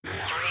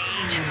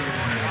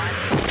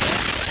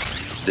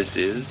This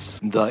is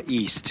The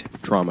East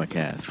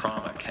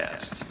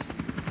TraumaCast.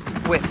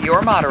 With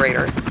your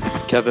moderators,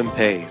 Kevin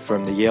Pei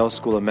from the Yale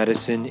School of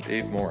Medicine,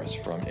 Dave Morris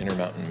from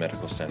Intermountain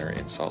Medical Center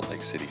in Salt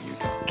Lake City,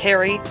 Utah.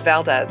 Carrie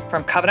Valdez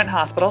from Covenant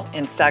Hospital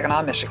in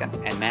Saginaw, Michigan.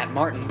 And Matt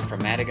Martin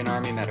from Madigan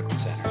Army Medical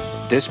Center.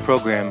 This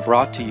program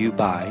brought to you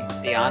by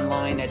The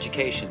online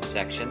education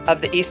section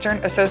of the Eastern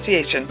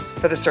Association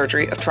for the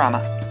Surgery of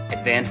Trauma.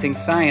 Advancing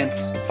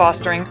Science,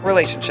 Fostering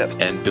Relationships,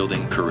 and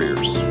Building Careers.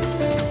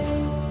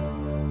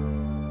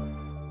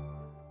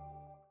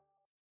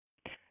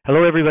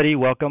 Hello, everybody.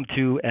 Welcome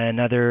to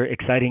another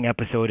exciting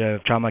episode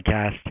of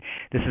TraumaCast.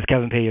 This is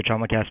Kevin Pei, your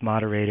TraumaCast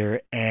moderator,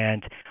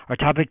 and our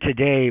topic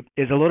today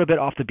is a little bit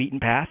off the beaten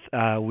path.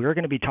 We're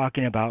going to be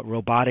talking about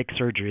robotic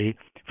surgery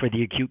for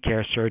the acute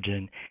care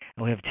surgeon.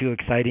 And we have two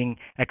exciting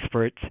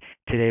experts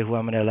today who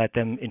I'm going to let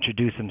them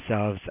introduce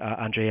themselves,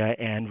 Andrea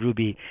and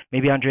Ruby.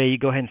 Maybe, Andrea, you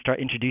go ahead and start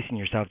introducing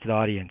yourself to the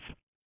audience.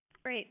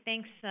 Great.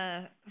 Thanks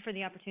for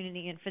the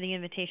opportunity and for the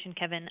invitation,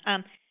 Kevin.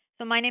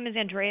 So my name is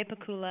Andrea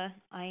Pacula.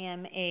 I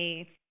am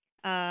a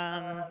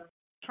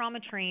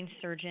trauma-trained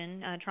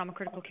surgeon, trauma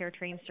critical care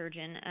trained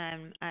surgeon.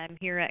 I'm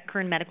here at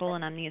Kern Medical,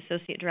 and I'm the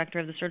associate director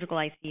of the surgical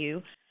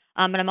ICU.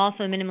 But I'm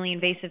also a minimally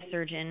invasive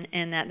surgeon,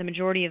 and that the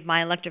majority of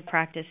my elective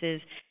practice is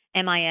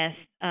MIS,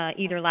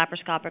 either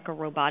laparoscopic or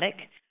robotic,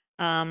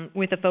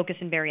 with a focus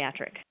in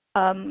bariatric.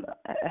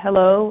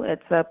 Hello,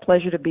 it's a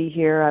pleasure to be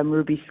here. I'm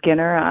Ruby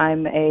Skinner.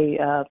 I'm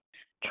a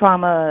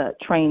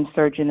trauma-trained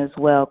surgeon as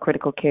well,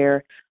 critical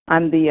care.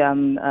 I'm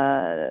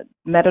the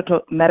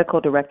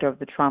medical director of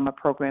the trauma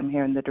program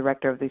here and the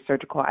director of the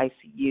surgical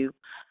ICU.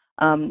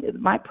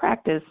 My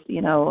practice,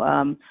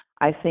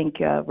 I think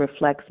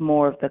reflects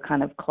more of the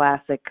kind of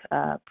classic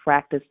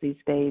practice these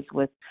days,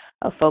 with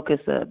a focus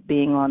of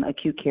being on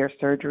acute care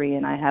surgery,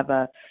 and I have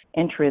a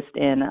interest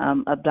in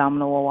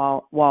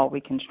abdominal wall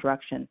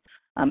reconstruction.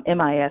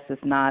 MIS is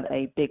not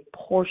a big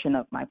portion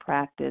of my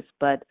practice,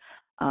 but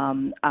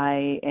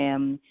I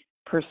am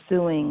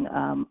pursuing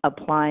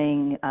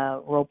applying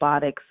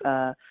robotics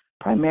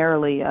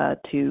primarily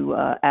to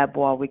ab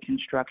wall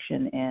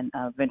reconstruction and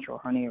ventral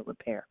hernia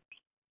repair.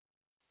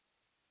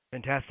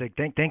 Fantastic.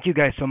 Thank you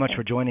guys so much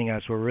for joining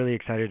us. We're really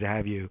excited to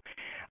have you.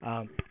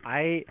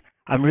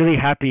 I'm really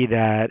happy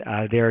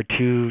that there are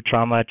two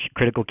trauma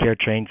critical care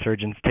trained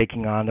surgeons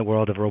taking on the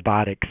world of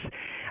robotics,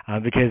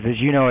 because as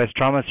you know, as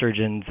trauma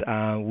surgeons,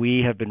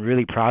 we have been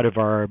really proud of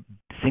our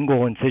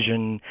single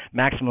incision,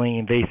 maximally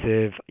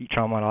invasive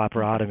trauma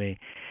laparotomy.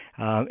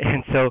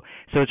 And so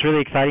it's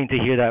really exciting to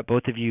hear that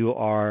both of you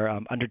are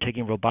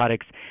undertaking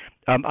robotics.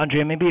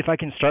 Andrea, maybe if I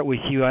can start with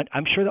you.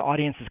 I'm sure the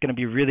audience is going to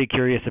be really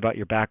curious about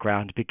your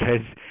background,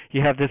 because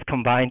you have this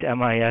combined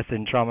MIS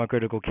and trauma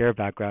critical care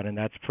background, and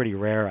that's pretty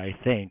rare, I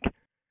think.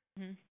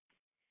 Mm-hmm.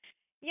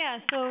 Yeah,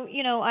 so,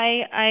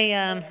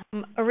 I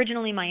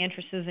originally my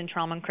interest was in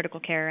trauma and critical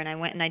care, and I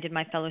went and I did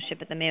my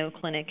fellowship at the Mayo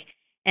Clinic.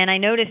 And I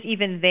noticed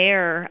even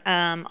there,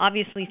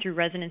 obviously through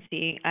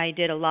residency, I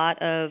did a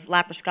lot of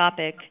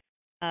laparoscopic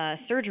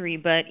surgery,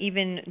 but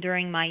even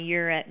during my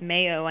year at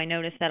Mayo, I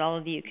noticed that all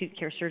of the acute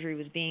care surgery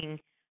was being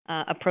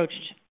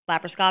approached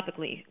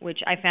laparoscopically, which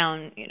I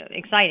found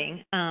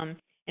exciting. And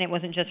it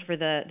wasn't just for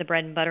the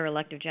bread and butter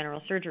elective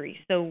general surgery.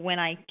 So when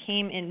I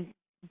came in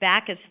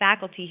back as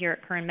faculty here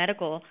at Kern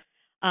Medical,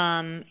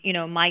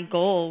 my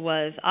goal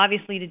was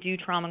obviously to do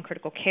trauma and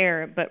critical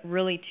care, but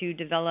really to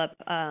develop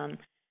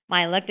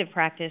my elective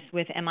practice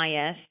with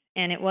MIS.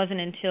 And it wasn't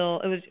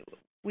until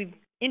we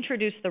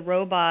introduced the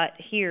robot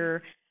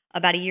here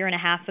about a year and a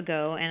half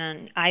ago,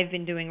 and I've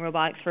been doing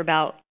robotics for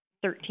about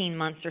 13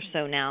 months or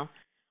so now.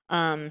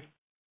 And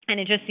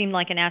it just seemed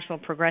like a natural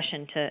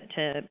progression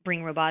to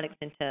bring robotics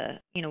into,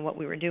 what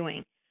we were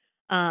doing.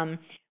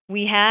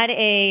 We had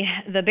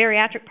the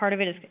bariatric part of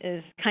it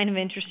is kind of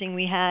interesting.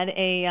 We had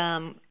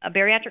a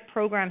bariatric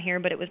program here,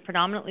 but it was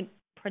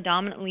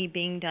predominantly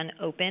being done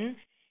open.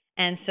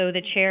 And so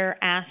the chair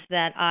asked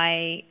that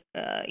I,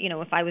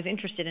 if I was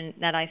interested in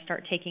that, I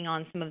start taking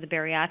on some of the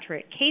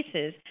bariatric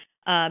cases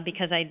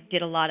because I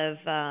did a lot of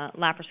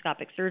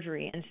laparoscopic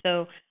surgery. And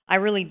so I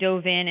really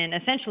dove in and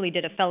essentially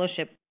did a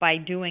fellowship by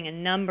doing a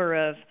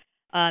number of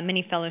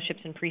mini fellowships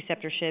and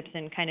preceptorships,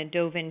 and kind of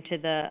dove into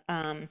the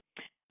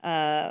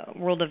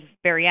world of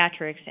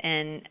bariatrics,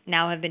 and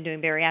now have been doing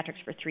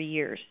bariatrics for 3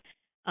 years.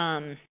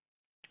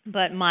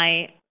 But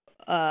my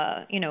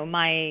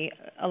my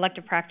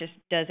elective practice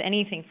does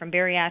anything from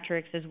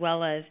bariatrics as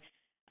well as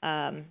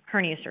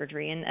hernia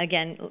surgery. And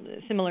again,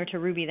 similar to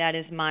Ruby, that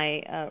is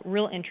my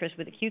real interest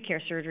with acute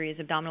care surgery, is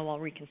abdominal wall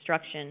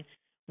reconstruction,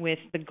 with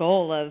the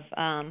goal of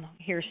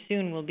here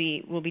soon we'll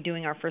be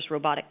doing our first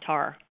robotic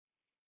TAR.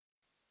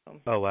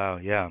 Oh wow,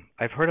 yeah,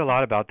 I've heard a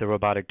lot about the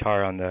robotic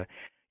TAR on the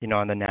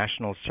on the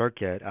national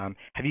circuit.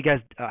 Have you guys?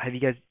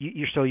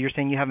 You're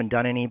saying you haven't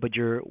done any, but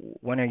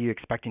when are you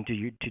expecting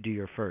to do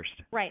your first?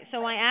 Right.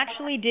 So I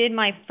actually did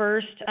my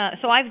first.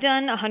 So I've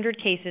done 100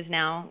 cases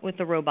now with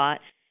the robot,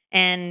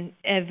 and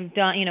have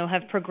done,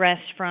 have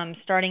progressed from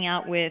starting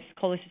out with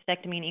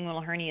cholecystectomy and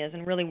inguinal hernias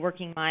and really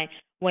working my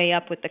way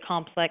up with the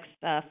complex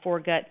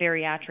foregut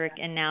bariatric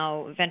and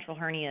now ventral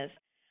hernias.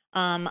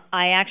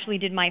 I actually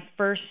did my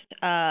first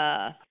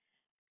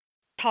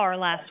TAR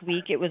last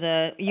week. It was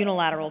a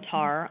unilateral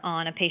TAR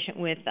on a patient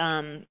with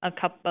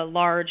a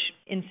large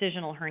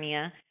incisional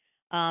hernia.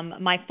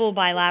 My full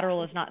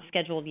bilateral is not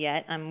scheduled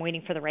yet. I'm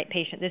waiting for the right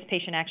patient. This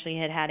patient actually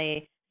had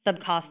a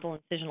subcostal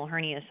incisional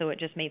hernia, so it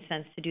just made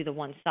sense to do the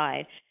one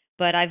side.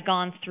 But I've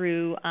gone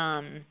through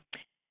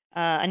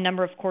a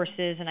number of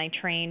courses, and I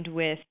trained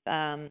with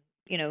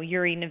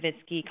Yuri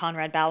Novitsky,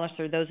 Conrad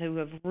Ballister, those who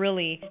have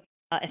really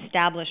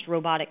established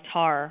robotic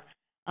TAR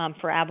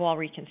for ab wall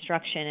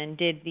reconstruction, and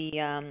did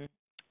the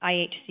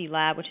IHC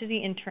lab, which is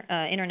the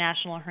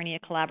International Hernia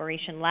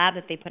Collaboration lab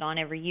that they put on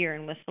every year,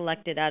 and was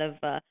selected out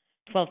of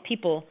 12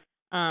 people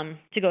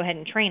to go ahead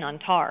and train on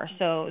TAR.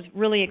 So it was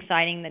really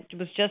exciting. That it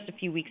was just a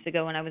few weeks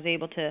ago when I was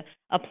able to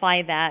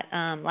apply that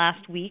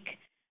last week.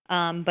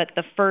 But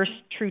the first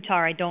true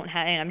TAR I don't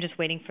have, and I'm just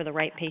waiting for the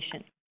right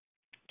patient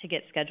to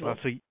get scheduled. Well,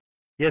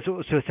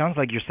 so it sounds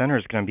like your center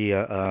is going to be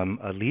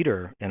a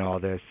leader in all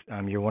this.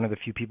 You're one of the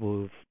few people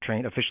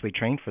who've officially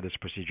trained for this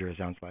procedure, it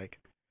sounds like.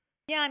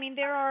 Yeah, I mean,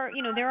 there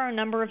are a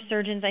number of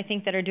surgeons, I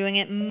think, that are doing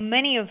it,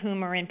 many of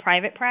whom are in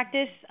private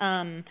practice.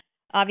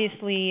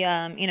 Obviously,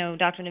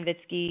 Dr.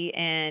 Novitsky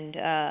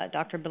and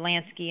Dr.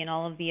 Belansky and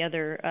all of the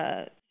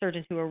other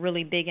surgeons who are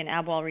really big in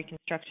ab wall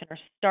reconstruction are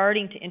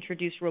starting to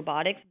introduce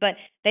robotics, but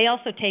they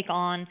also take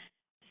on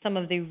some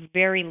of the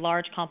very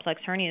large complex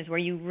hernias where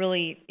you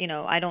really,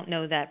 I don't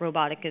know that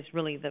robotic is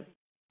really the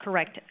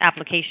correct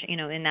application,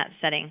 in that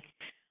setting.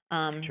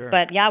 Sure.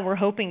 But yeah, we're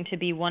hoping to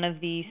be one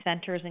of the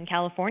centers in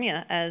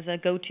California as a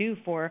go-to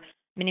for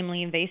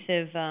minimally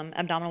invasive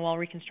abdominal wall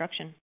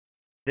reconstruction.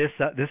 This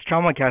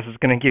TraumaCast is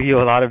going to give you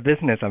a lot of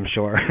business, I'm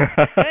sure.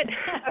 Good.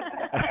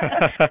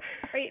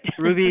 Great.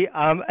 Ruby,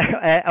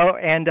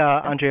 and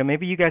Andrea,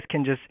 maybe you guys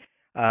can just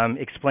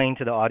explain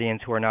to the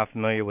audience who are not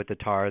familiar with the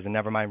TARs, and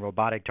never mind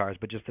robotic TARs,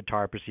 but just the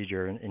TAR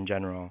procedure in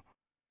general.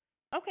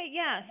 Okay,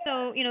 yeah.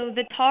 So,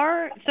 the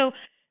TAR, so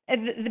at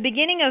the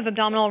beginning of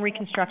abdominal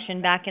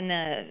reconstruction back in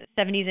the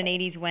 70s and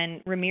 80s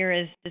when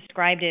Ramirez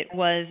described it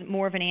was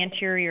more of an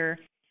anterior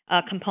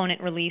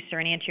component release or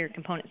an anterior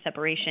component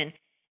separation.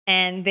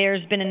 And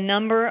there's been a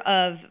number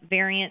of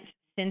variants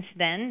since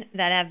then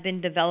that have been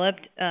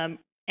developed.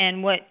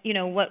 And what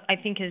I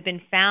think has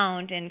been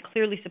found and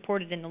clearly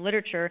supported in the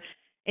literature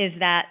is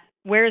that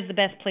where is the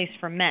best place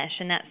for mesh?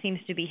 And that seems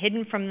to be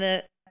hidden from the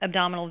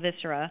abdominal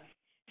viscera,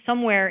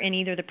 somewhere in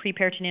either the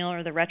preperitoneal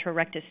or the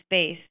retrorectus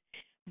space.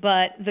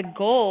 But the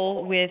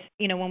goal with,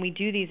 when we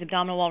do these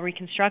abdominal wall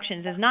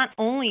reconstructions is not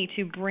only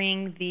to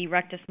bring the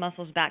rectus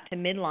muscles back to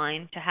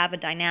midline to have a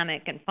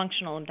dynamic and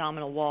functional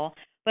abdominal wall,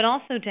 but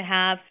also to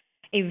have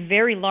a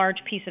very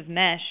large piece of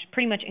mesh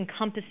pretty much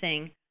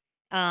encompassing,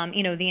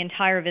 the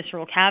entire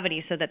visceral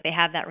cavity so that they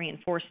have that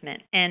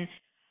reinforcement. And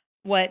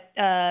what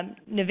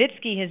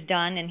Novitsky has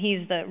done, and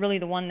he's really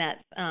the one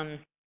that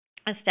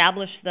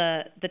established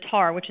the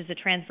TAR, which is the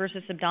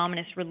transversus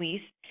abdominis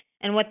release.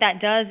 And what that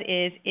does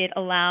is it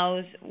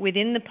allows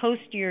within the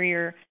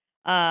posterior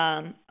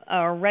or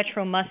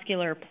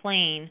retromuscular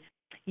plane,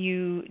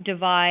 you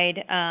divide,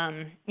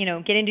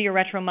 get into your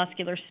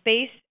retromuscular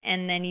space,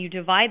 and then you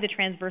divide the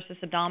transversus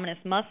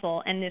abdominis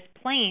muscle, and this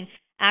plane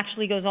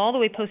actually goes all the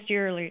way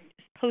posteriorly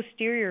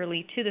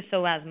to the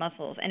psoas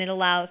muscles, and it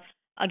allows,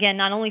 again,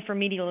 not only for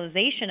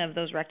medialization of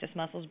those rectus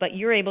muscles, but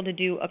you're able to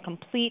do a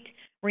complete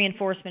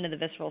reinforcement of the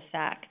visceral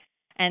sac.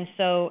 And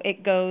so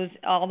it goes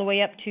all the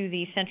way up to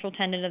the central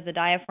tendon of the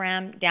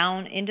diaphragm,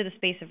 down into the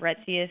space of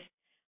Retzius.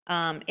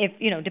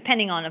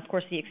 Depending on, of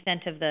course, the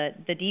extent of the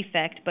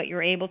defect, but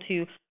you're able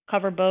to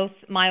cover both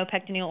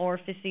myopectoneal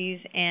orifices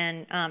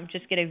and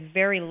just get a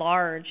very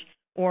large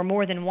or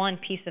more than one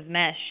piece of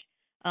mesh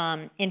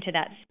into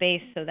that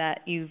space so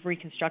that you've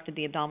reconstructed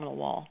the abdominal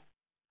wall.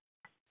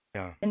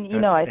 Yeah.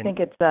 And, I think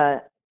it's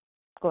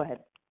go ahead.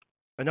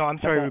 No, I'm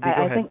sorry, Ruby,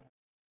 go ahead.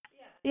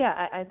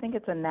 I think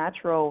it's a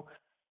natural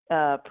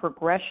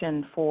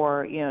progression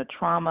for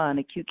trauma and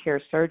acute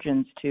care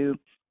surgeons to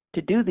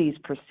do these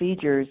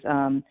procedures.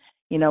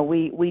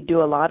 We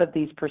do a lot of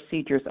these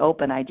procedures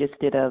open. I just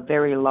did a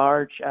very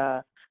large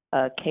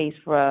case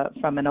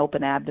from an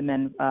open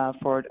abdomen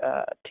for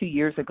 2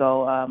 years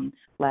ago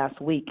last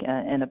week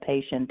in a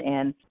patient,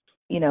 and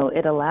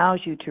it allows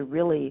you to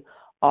really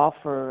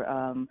offer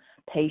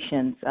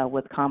patients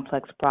with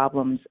complex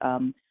problems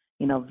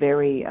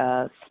very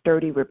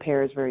sturdy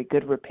repairs, very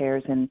good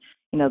repairs, and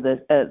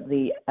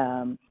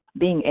the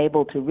being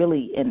able to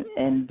really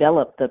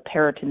envelop the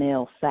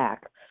peritoneal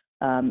sac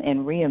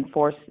and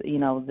reinforce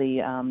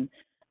the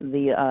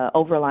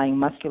overlying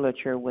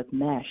musculature with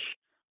mesh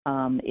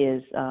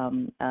is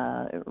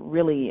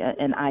really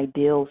an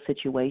ideal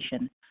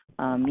situation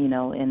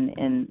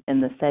in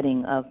the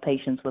setting of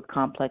patients with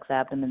complex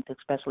abdomens,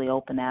 especially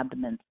open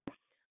abdomens.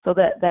 So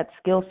that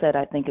skill set,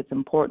 I think it's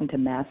important to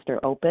master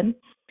open,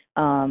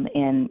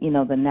 and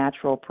the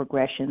natural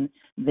progression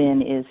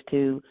then is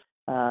to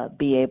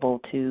be able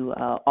to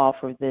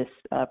offer this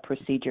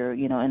procedure,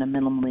 in a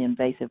minimally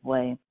invasive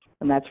way.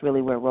 And that's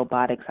really where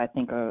robotics, I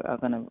think, are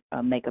going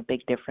to make a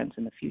big difference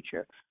in the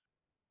future.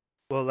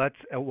 Well, let's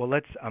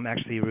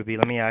actually, Ruby,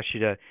 let me ask you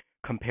to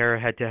compare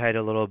head to head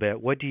a little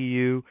bit. What do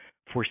you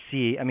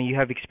foresee? I mean, you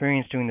have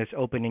experience doing this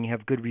open, and you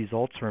have good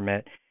results from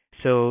it.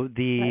 So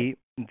the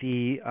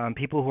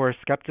people who are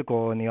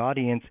skeptical in the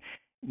audience,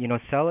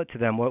 sell it to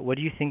them. What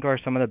do you think are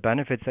some of the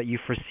benefits that you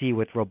foresee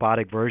with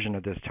robotic version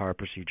of this TAR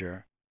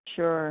procedure?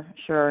 Sure.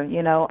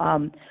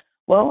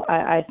 Well,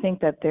 I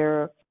think that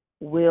there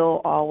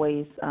will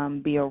always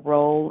be a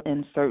role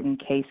in certain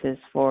cases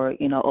for,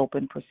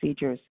 open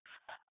procedures.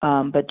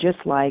 But just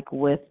like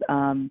with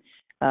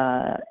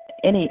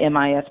any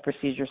MIS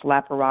procedures,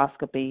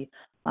 laparoscopy,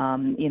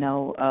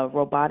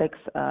 robotics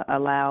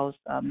allows,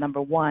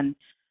 number one,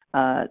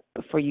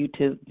 for you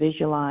to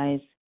visualize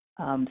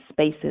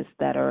spaces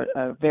that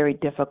are very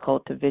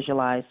difficult to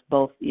visualize,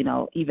 both,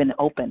 even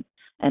open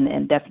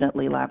and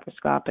definitely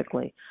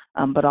laparoscopically.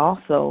 But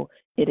also,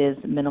 it is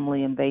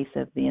minimally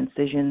invasive. The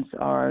incisions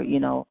are,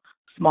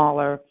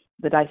 smaller.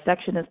 The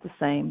dissection is the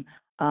same,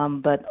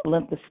 but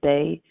length of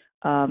stay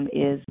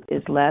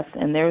is less.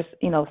 And there's,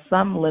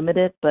 some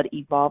limited but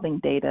evolving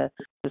data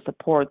to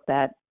support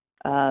that,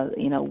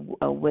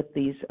 with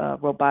these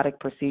robotic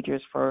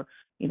procedures for,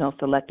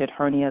 selected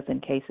hernias in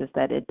cases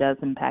that it does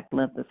impact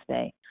length of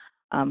stay.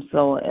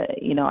 So,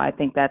 I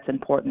think that's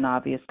important,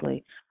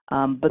 obviously.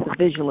 But the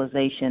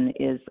visualization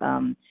is,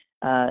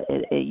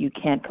 you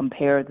can't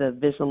compare the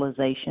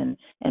visualization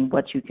and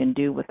what you can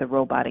do with the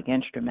robotic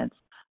instruments,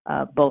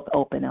 both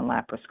open and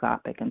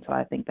laparoscopic. And so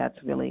I think that's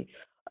really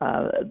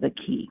the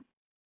key.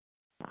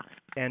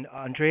 And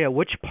Andrea,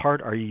 which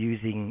part are you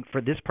using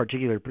for this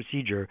particular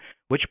procedure?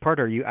 Which part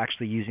are you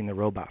actually using the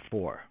robot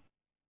for?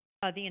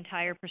 The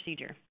entire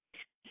procedure.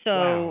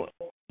 Wow.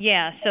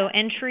 Yeah, so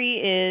entry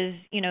is,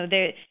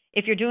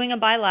 if you're doing a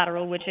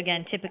bilateral, which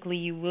again typically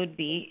you would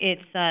be,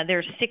 it's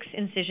there's 6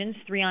 incisions,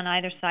 3 on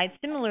either side,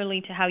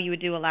 similarly to how you would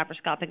do a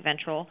laparoscopic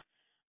ventral.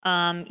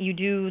 You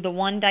do the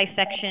one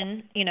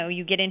dissection,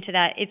 you get into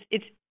that.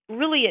 It's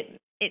really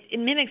it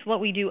mimics what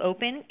we do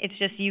open. It's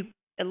just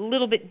a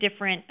little bit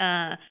different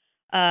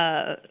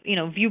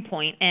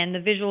viewpoint, and the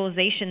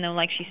visualization, though,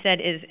 like she said,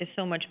 is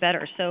so much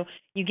better. So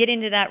you get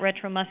into that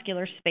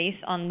retromuscular space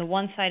on the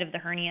one side of the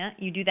hernia.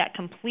 You do that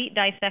complete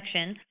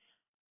dissection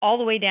all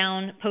the way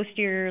down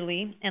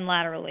posteriorly and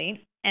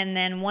laterally, and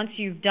then once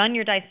you've done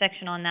your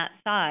dissection on that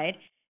side,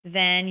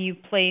 then you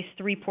place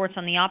 3 ports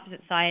on the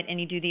opposite side, and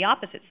you do the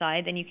opposite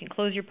side. Then you can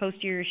close your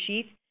posterior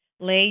sheath,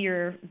 lay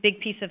your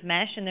big piece of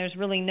mesh, and there's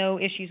really no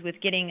issues with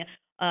getting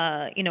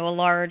a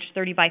large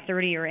 30 by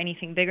 30 or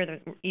anything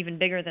even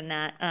bigger than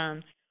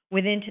that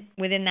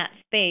within that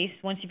space.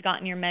 Once you've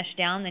gotten your mesh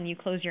down, then you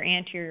close your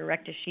anterior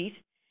rectus sheath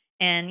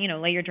and,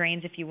 lay your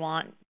drains if you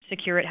want,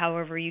 secure it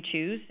however you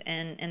choose,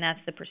 and that's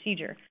the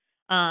procedure.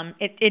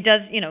 It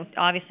does,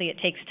 obviously it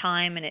takes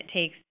time and it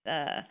takes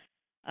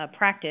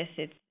practice.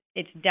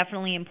 It's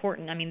definitely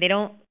important. I mean,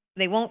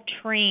 they won't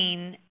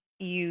train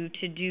you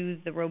to do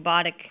the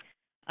robotic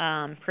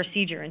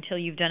procedure until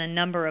you've done a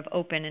number of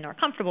open and are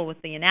comfortable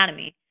with the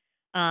anatomy.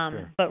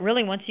 Sure. But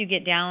really, once you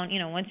get down,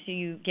 once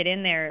you get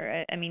in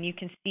there, I mean, you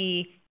can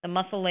see the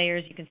muscle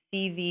layers, you can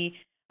see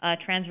the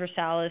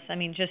transversalis. I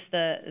mean, just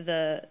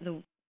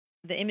the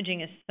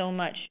imaging is so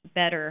much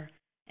better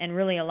and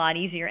really a lot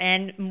easier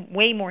and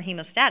way more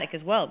hemostatic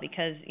as well,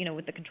 because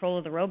with the control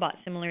of the robot,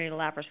 similar to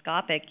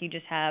laparoscopic,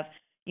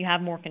 you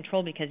have more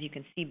control because you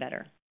can see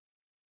better.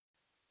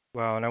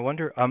 Wow, and I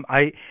wonder,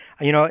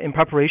 in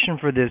preparation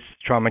for this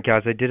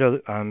TraumaCast, I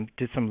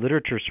did some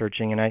literature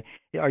searching, and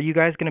are you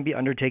guys going to be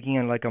undertaking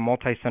a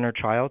multi-center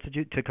trial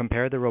to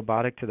compare the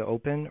robotic to the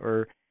open,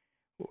 or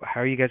how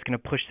are you guys going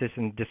to push this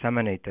and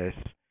disseminate this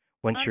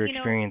once your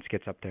experience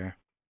gets up there?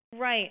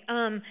 Right.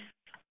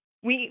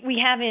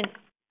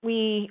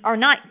 We are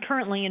not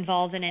currently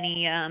involved in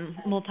any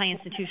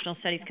multi-institutional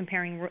studies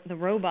comparing the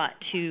robot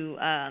to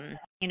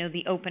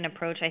the open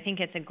approach. I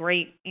think it's a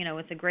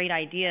great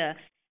idea.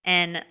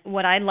 And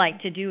what I'd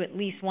like to do, at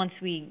least once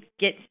we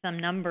get some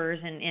numbers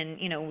and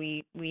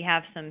we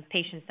have some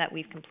patients that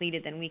we've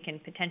completed, then we can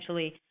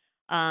potentially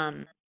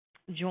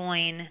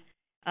join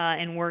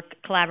and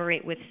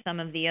collaborate with some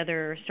of the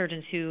other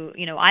surgeons who,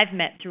 I've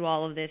met through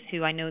all of this,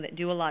 who I know that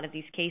do a lot of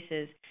these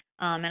cases.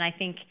 And I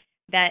think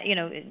that,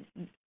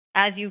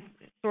 as you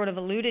sort of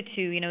alluded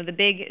to,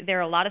 there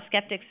are a lot of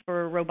skeptics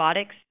for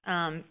robotics,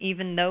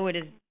 even though it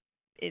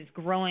is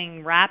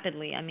growing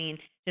rapidly. I mean,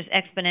 just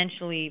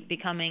exponentially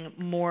becoming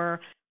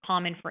more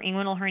common for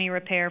inguinal hernia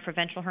repair, for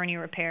ventral hernia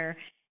repair.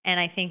 And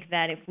I think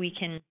that if we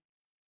can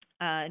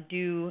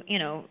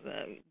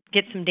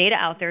get some data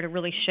out there to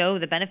really show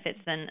the benefits,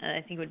 then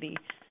I think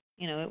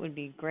it would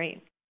be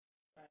great.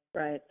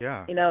 Right.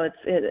 Yeah.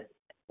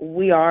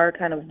 We are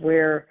kind of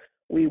where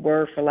we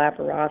were for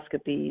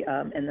laparoscopy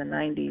in the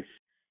 90s.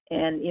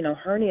 And,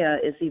 hernia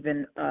is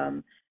even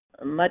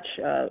much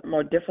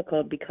more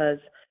difficult because,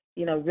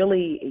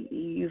 really,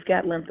 you've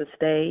got length of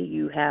stay,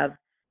 you have,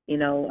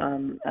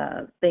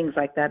 things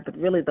like that. But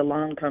really, the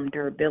long-term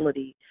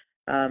durability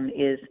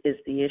is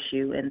the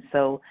issue, and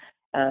so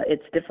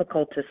it's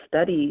difficult to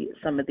study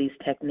some of these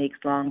techniques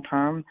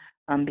long-term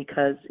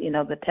because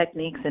the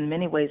techniques in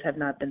many ways have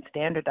not been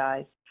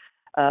standardized.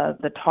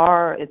 The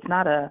TAR, it's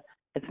not a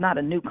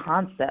new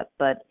concept,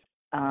 but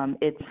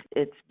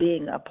it's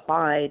being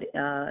applied,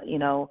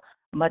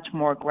 much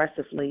more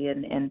aggressively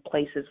in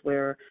places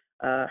where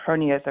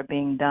hernias are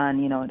being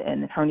done,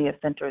 in hernia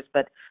centers.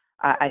 But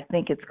I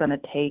think it's going to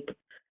take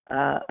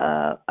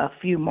a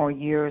few more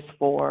years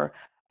for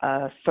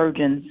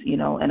surgeons,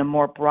 in a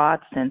more broad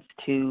sense,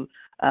 to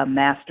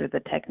master the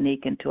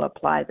technique and to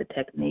apply the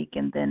technique.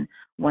 And then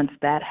once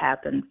that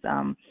happens,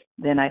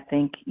 then I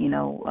think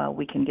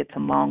we can get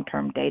some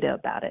long-term data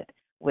about it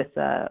with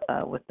the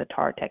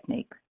TAR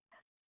technique.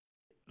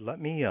 Let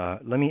me,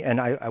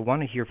 and I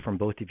want to hear from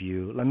both of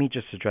you. Let me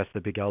just address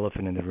the big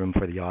elephant in the room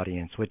for the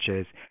audience, which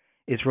is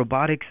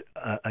robotics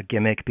a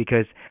gimmick?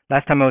 Because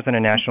last time I was in a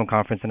national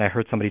conference and I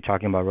heard somebody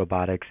talking about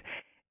robotics,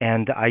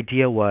 and the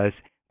idea was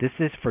this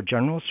is for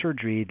general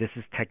surgery. This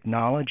is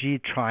technology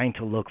trying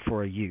to look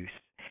for a use,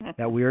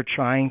 that we are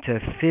trying to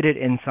fit it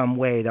in some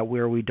way that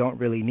where we don't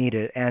really need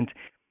it. And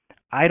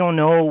I don't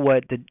know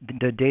what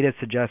the data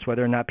suggests,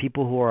 whether or not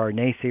people who are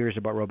naysayers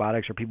about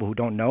robotics are people who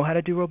don't know how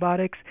to do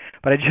robotics.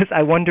 But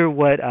I wonder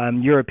what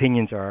your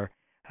opinions are.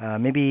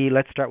 Maybe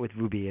let's start with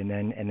Ruby and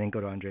then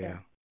go to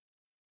Andrea.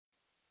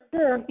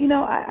 Sure.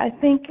 I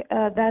think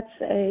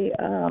that's a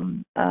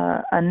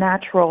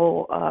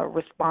natural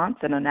response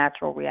and a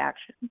natural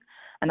reaction,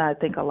 and I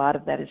think a lot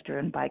of that is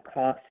driven by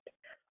cost,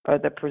 or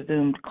the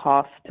presumed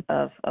cost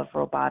of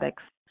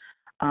robotics.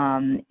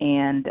 I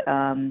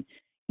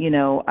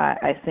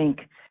think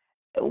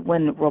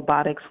when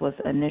robotics was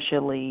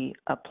initially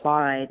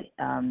applied,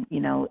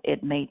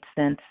 it made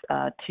sense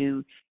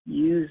to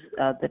use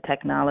the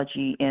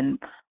technology in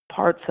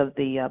parts of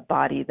the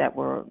body that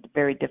were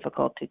very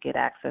difficult to get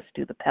access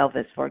to. The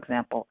pelvis, for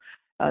example,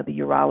 the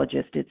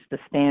urologist, it's the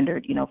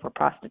standard, for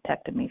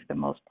prostatectomy for the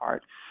most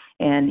part.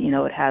 And,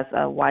 it has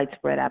a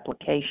widespread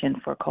application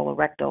for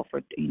colorectal,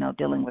 for,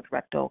 dealing with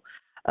rectal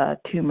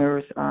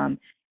tumors, and,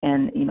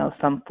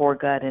 some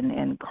foregut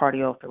and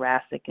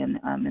cardiothoracic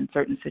in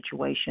certain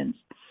situations.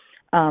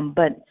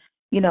 But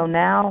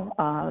now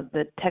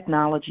the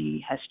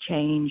technology has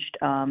changed.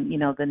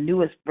 The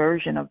newest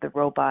version of the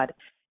robot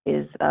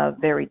is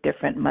very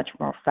different, much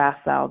more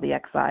facile, the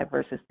XI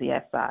versus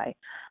the SI.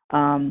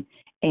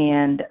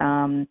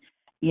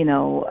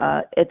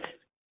 It's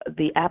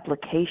the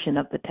application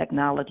of the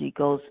technology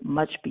goes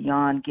much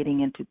beyond getting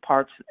into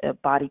parts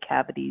of body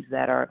cavities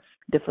that are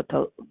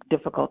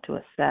difficult to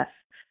assess.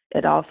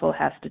 It also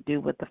has to do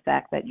with the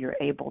fact that you're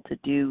able to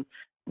do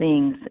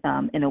things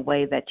in a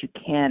way that you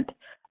can't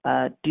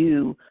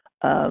do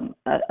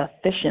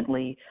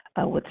efficiently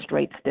with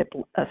straight stick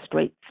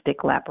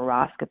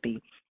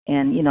laparoscopy.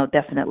 And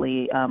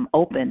definitely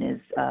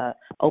open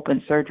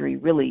surgery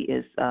really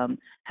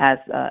has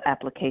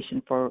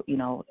application for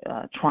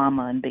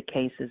trauma in big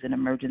cases and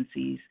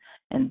emergencies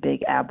and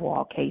big ab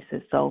wall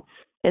cases. So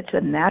it's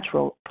a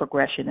natural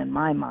progression in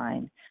my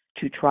mind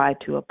to try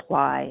to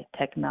apply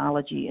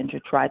technology and to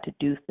try to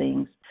do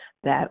things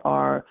that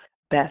are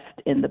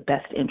best in the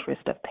best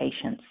interest of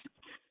patients.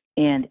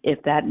 And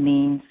if that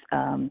means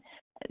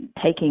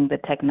taking the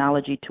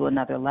technology to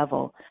another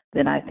level,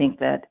 then I think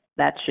that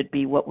should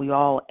be what we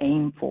all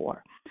aim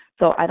for.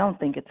 So I don't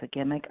think it's a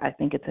gimmick. I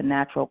think it's a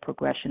natural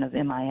progression of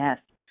MIS,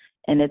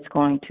 and it's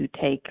going to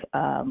take,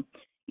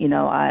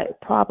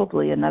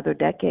 probably another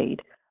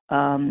decade,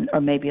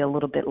 or maybe a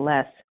little bit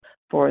less,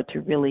 for it to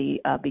really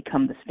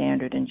become the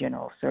standard in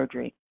general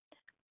surgery.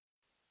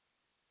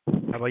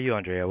 How about you,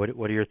 Andrea? What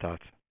are your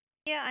thoughts?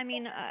 Yeah,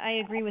 I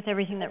agree with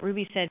everything that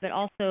Ruby said, but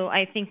also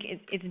I think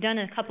it's done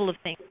a couple of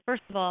things.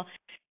 First of all,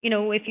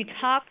 if you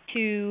talk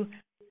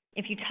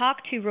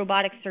to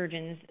robotic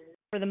surgeons,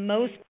 for the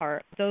most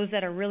part, those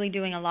that are really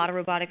doing a lot of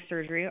robotic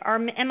surgery are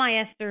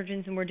MIS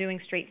surgeons, and we're doing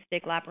straight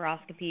stick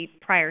laparoscopy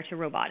prior to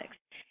robotics.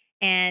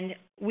 And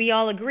we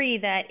all agree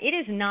that it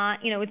is not,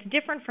 it's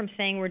different from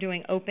saying we're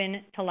doing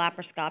open to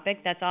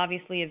laparoscopic. That's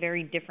obviously a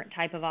very different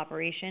type of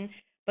operation.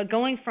 But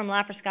going from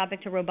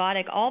laparoscopic to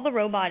robotic, all the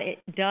robot it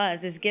does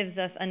is gives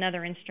us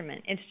another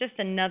instrument. It's just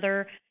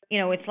another,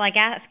 it's like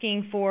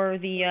asking for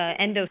the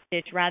endo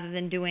stitch rather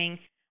than doing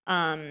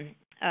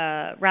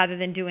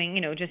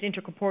just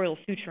intracorporeal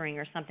suturing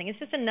or something. It's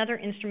just another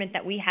instrument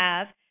that we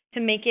have to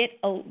make it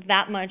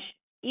that much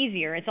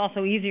easier. It's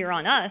also easier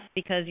on us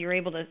because you're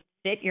able to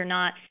sit. You're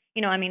not,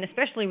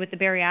 especially with the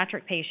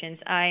bariatric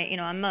patients.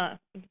 I'm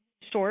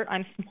short,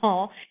 I'm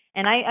small,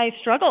 and I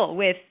struggle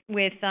with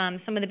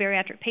some of the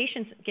bariatric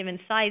patients given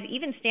size.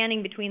 Even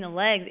standing between the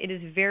legs, it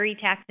is very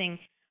taxing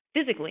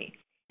physically.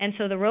 And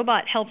so the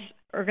robot helps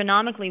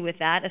ergonomically with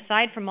that,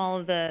 aside from all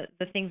of the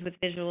things with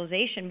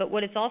visualization. But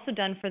what it's also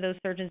done for those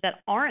surgeons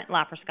that aren't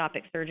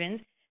laparoscopic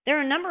surgeons, there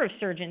are a number of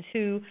surgeons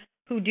who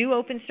do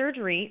open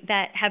surgery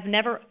that have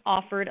never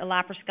offered a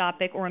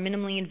laparoscopic or a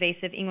minimally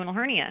invasive inguinal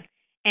hernia.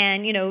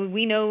 And,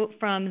 we know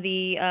from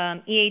the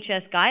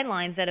EHS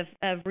guidelines that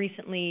have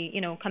recently,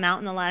 come out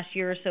in the last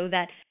year or so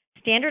that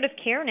standard of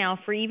care now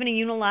for even a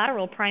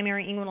unilateral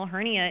primary inguinal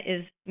hernia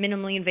is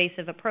minimally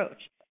invasive approach.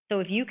 So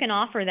if you can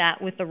offer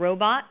that with the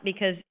robot,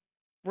 because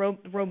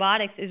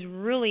robotics is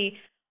really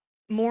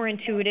more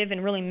intuitive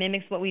and really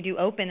mimics what we do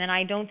open, then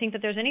I don't think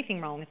that there's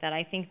anything wrong with that.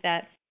 I think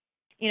that,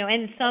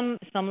 and some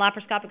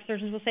laparoscopic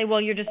surgeons will say,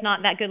 well, you're just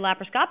not that good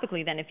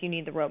laparoscopically then if you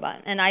need the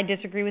robot. And I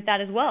disagree with that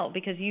as well,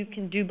 because you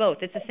can do both.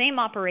 It's the same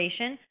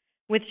operation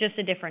with just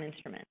a different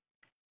instrument.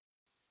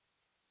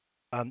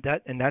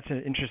 That's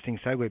an interesting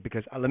segue,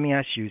 because let me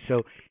ask you.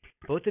 So,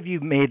 both of you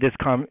made this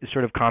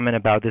sort of comment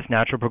about this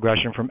natural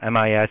progression from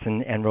MIS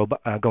and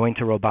going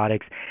to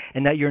robotics,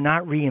 and that you're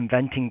not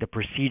reinventing the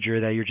procedure,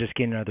 that you're just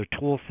getting another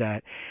tool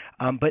set.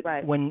 But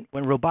Right. when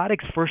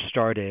robotics first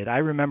started, I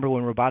remember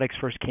when robotics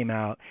first came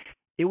out,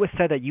 it was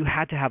said that you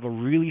had to have a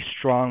really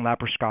strong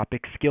laparoscopic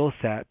skill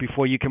set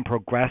before you can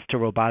progress to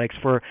robotics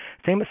for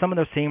some of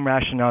the same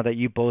rationale that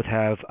you both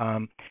have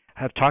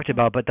talked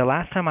about. But the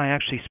last time I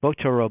actually spoke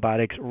to a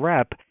robotics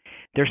rep,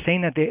 they're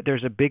saying that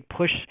there's a big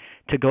push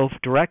to go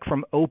direct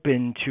from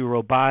open to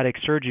robotic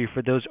surgery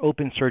for those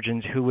open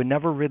surgeons who were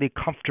never really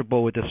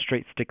comfortable with a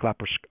straight stick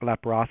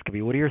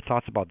laparoscopy. What are your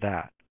thoughts about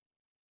that?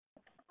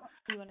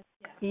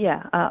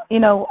 Yeah,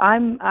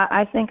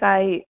 I think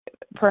I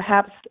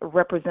perhaps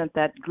represent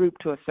that group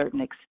to a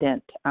certain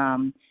extent.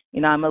 I'm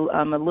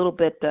a little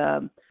bit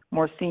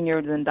more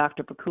senior than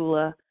Dr.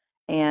 Pakula,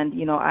 and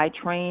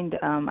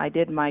I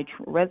did my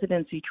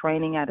residency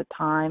training at a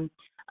time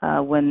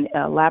when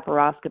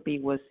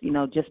laparoscopy was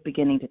just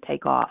beginning to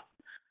take off.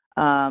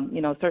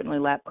 Certainly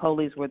lap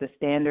choles were the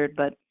standard,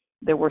 but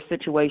there were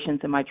situations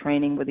in my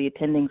training where the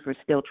attendings were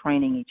still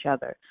training each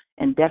other.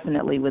 And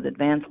definitely with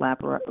advanced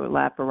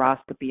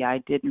laparoscopy,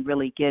 I didn't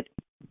really get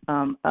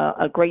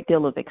a great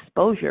deal of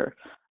exposure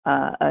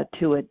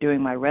to it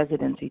during my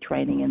residency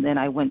training. And then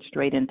I went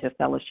straight into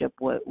fellowship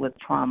with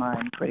trauma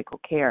and critical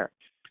care.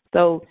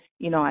 So,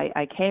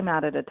 I came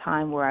out at a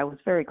time where I was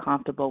very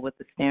comfortable with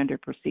the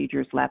standard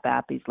procedures, lap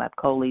appies, lap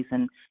choles,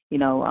 and,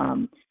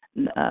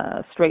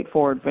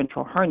 straightforward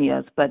ventral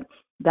hernias. But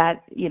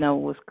that,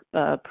 was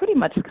pretty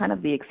much kind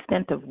of the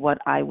extent of what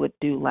I would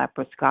do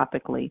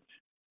laparoscopically.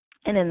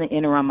 And in the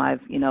interim,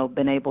 I've,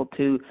 been able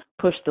to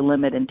push the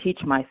limit and teach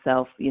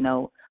myself,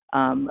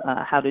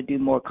 how to do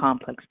more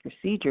complex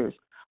procedures.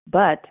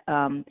 But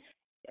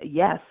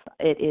yes,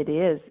 it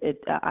is.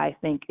 I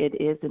think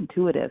it is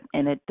intuitive,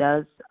 and it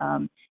does,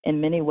 in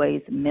many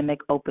ways, mimic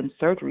open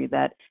surgery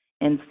that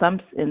in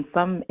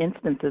some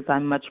instances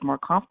I'm much more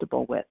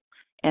comfortable with.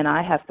 And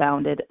I have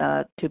found it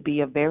to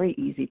be a very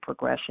easy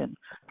progression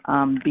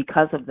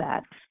because of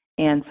that.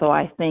 And so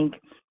I think,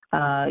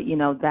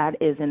 that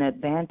is an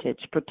advantage,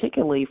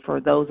 particularly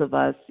for those of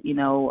us,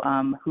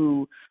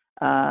 who,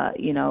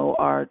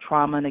 are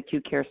trauma and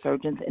acute care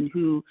surgeons and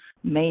who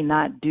may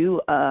not do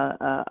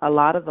a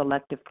lot of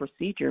elective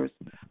procedures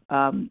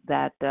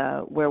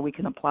that where we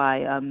can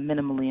apply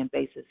minimally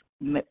invasive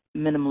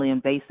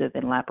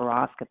in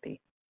laparoscopy.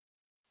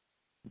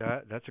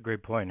 That's a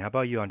great point. How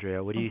about you,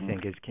 Andrea? What do you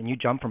think? Can you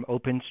jump from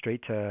open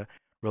straight to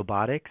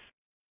robotics?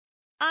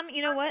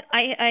 You know what?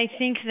 I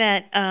think that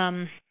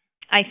I'm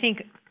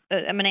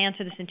going to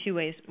answer this in two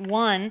ways.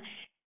 One,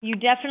 you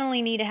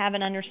definitely need to have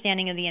an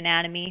understanding of the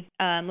anatomy.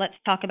 Let's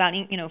talk about,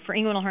 for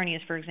inguinal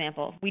hernias, for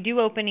example. We do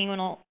open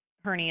inguinal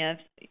hernias.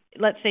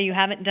 Let's say you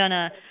haven't done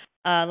a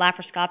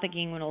laparoscopic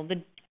inguinal.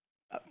 The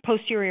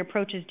posterior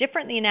approach is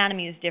different. The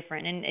anatomy is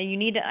different, and you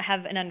need to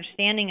have an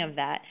understanding of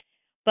that.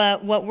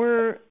 But what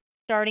we're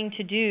starting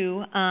to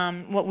do,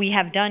 what we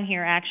have done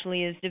here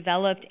actually, is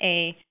developed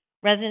a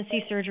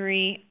residency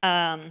surgery,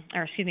 a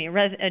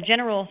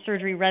general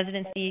surgery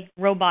residency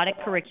robotic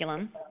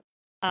curriculum.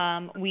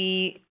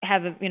 We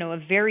have a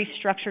very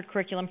structured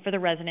curriculum for the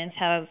residents,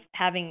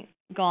 having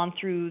gone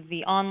through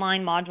the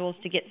online modules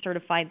to get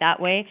certified that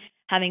way,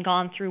 having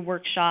gone through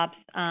workshops,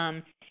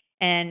 and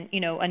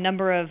a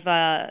number of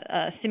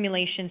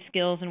simulation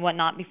skills and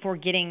whatnot before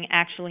getting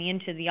actually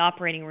into the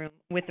operating room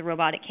with the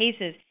robotic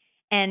cases.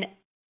 And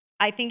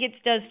I think it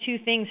does two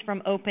things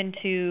from open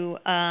to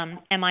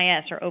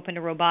MIS or open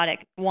to robotic.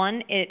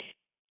 One, it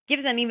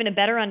gives them even a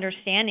better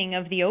understanding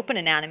of the open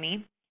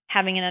anatomy,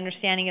 having an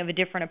understanding of a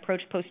different approach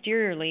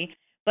posteriorly.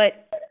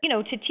 But,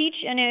 to teach,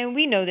 and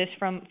we know this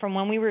from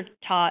when we were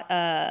taught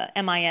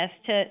MIS,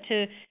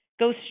 to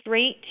go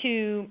straight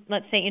to,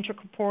 let's say,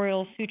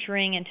 intracorporeal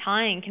suturing and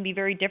tying can be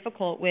very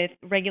difficult with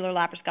regular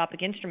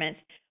laparoscopic instruments.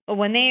 But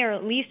when they are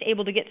at least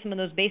able to get some of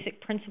those basic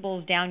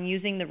principles down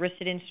using the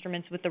wristed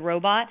instruments with the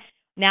robot,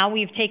 now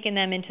we've taken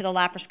them into the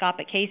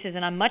laparoscopic cases,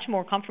 and I'm much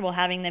more comfortable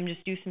having them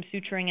just do some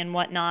suturing and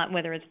whatnot,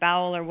 whether it's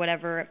bowel or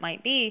whatever it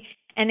might be,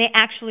 and they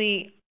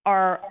actually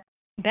are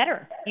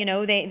better.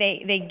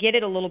 They get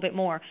it a little bit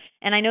more.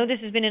 And I know this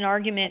has been an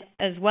argument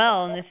as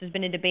well, and this has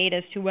been a debate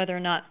as to whether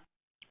or not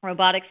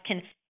robotics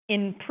can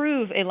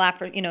improve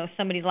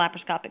somebody's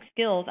laparoscopic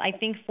skills. I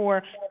think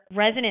for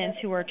residents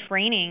who are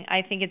training,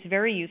 I think it's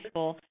very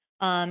useful.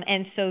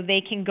 And so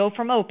they can go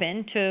from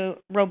open to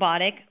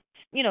robotic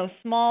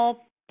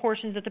small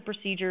portions of the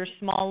procedure,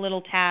 small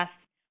little tasks.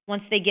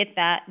 Once they get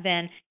that,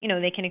 then,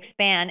 they can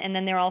expand, and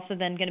then they're also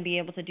then going to be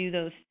able to do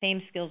those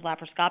same skills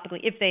laparoscopically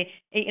if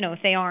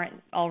they aren't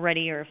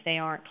already, or if they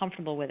aren't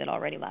comfortable with it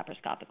already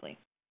laparoscopically.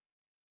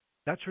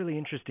 That's really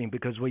interesting,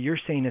 because what you're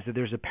saying is that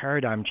there's a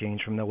paradigm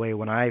change from the way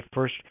when I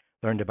first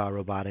learned about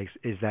robotics,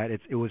 is that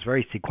it was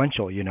very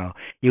sequential. You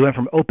went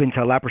from open to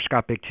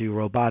laparoscopic to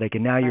robotic,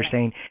 and now you're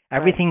saying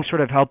everything's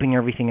sort of helping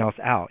everything else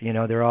out.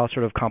 They're all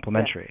sort of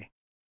complementary.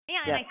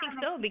 Yeah, and I think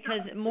so,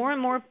 because more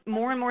and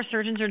more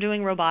surgeons are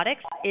doing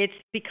robotics. It's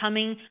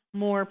becoming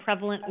more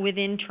prevalent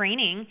within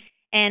training.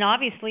 And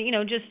obviously,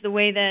 just the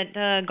way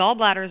that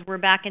gallbladders were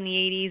back in the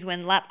 80s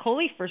when lap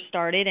chole first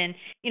started, and,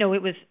 it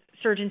was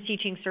surgeons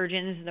teaching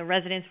surgeons. The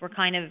residents were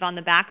kind of on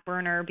the back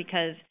burner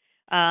because,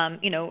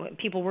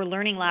 people were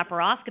learning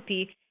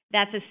laparoscopy.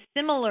 That's a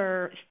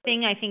similar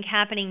thing, I think,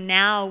 happening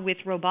now with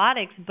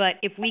robotics. But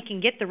if we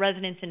can get the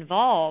residents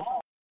involved,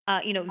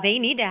 they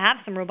need to have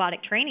some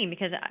robotic training,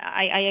 because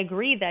I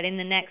agree that in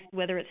the next,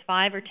 whether it's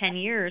 5 or 10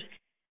 years,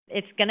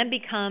 it's going to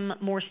become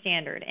more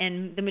standard.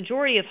 And the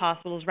majority of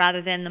hospitals,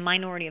 rather than the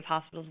minority of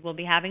hospitals, will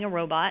be having a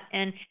robot.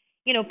 And,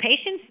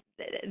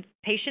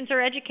 patients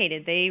are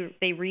educated.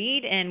 They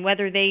read, and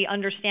whether they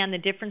understand the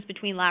difference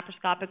between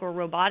laparoscopic or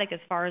robotic as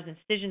far as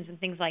incisions and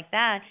things like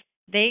that,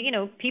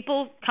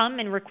 people come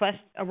and request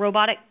a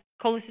robotic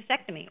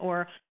cholecystectomy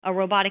or a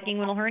robotic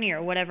inguinal hernia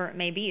or whatever it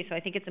may be. So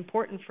I think it's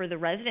important for the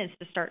residents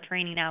to start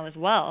training now as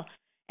well.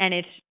 And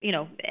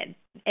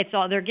it's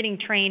all, they're getting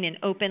trained in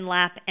open,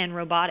 lap, and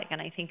robotic. And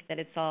I think that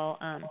it's all,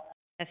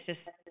 that's just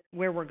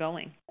where we're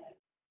going.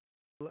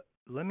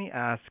 Let me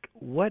ask,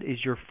 what is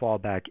your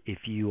fallback if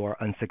you are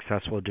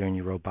unsuccessful during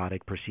your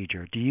robotic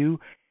procedure? Do you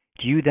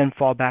then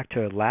fall back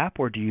to lap,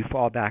 or do you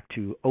fall back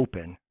to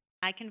open?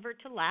 I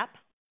convert to lap.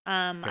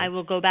 Okay. I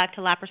will go back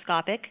to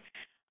laparoscopic.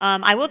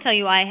 I will tell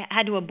you, I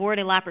had to abort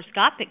a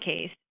laparoscopic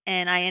case,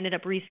 and I ended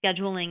up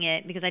rescheduling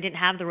it because I didn't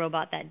have the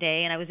robot that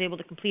day, and I was able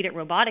to complete it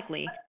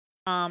robotically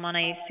on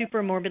a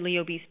super morbidly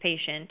obese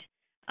patient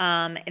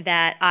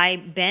that I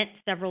bent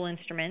several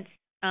instruments,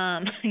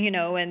 and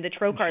the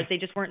trocars, they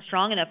just weren't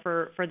strong enough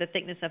for the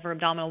thickness of her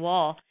abdominal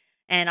wall.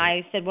 And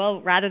I said, well,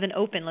 rather than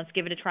open, let's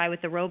give it a try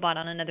with the robot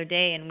on another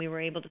day, and we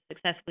were able to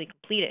successfully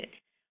complete it.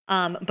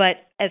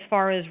 But as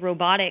far as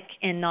robotic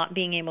and not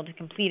being able to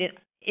complete it,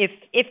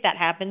 if that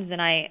happens, then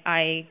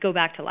I go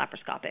back to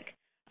laparoscopic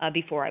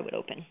before I would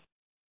open.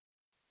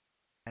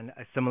 And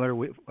similar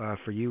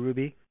for you,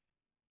 Ruby?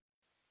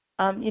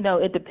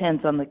 It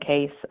depends on the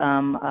case.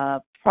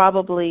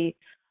 Probably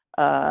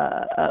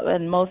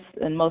in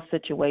most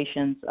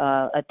situations,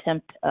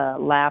 attempt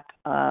lap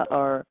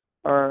or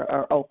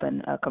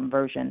open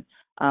conversion.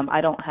 I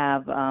don't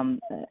have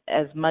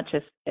as much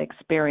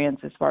experience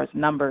as far as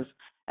numbers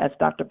as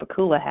Dr.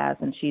 Pakula has,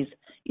 and she's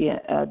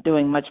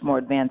doing much more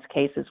advanced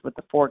cases with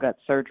the foregut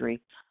surgery.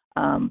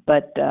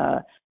 But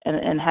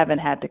haven't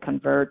had to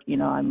convert.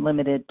 I'm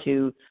limited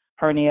to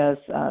hernias,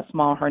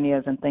 small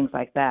hernias, and things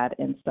like that.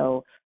 And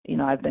so,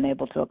 I've been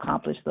able to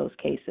accomplish those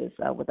cases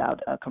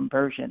without a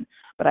conversion.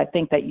 But I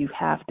think that you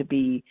have to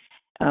be,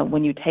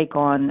 when you take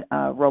on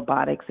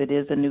robotics, it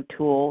is a new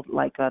tool.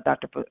 Like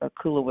Dr.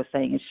 Pakula was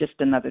saying, it's just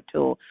another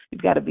tool.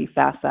 You've got to be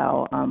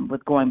facile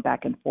with going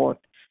back and forth,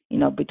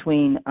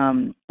 between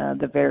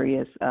the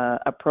various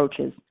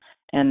approaches.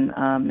 And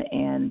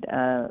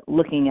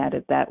looking at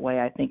it that way,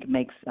 I think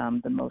makes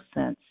the most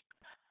sense.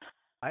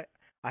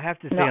 I have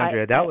to say,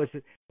 Andrea,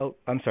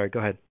 I'm sorry. Go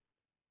ahead.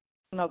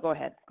 No, go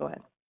ahead.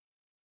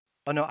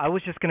 Oh no, I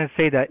was just going to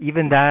say that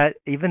even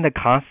the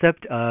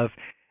concept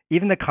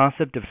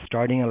of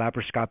starting a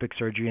laparoscopic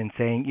surgery and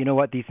saying, you know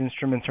what, these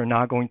instruments are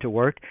not going to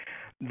work.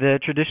 The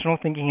traditional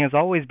thinking has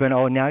always been,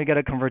 oh, now you got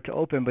to convert to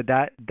open. But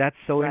that's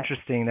so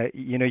interesting that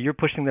you're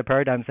pushing the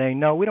paradigm, saying,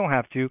 no, we don't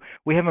have to.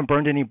 We haven't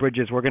burned any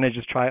bridges. We're going to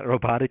just try it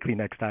robotically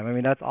next time. I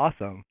mean, that's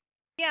awesome.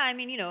 Yeah, I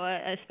mean,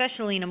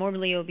 especially in a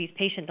morbidly obese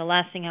patient, the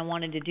last thing I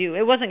wanted to do,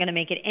 it wasn't going to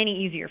make it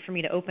any easier for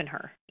me to open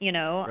her,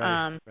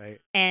 Right.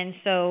 And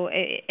so,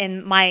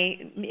 and my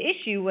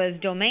issue was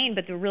domain,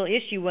 but the real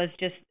issue was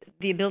just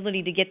the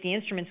ability to get the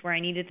instruments where I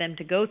needed them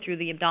to go through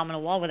the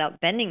abdominal wall without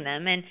bending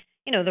them. And,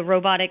 the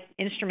robotic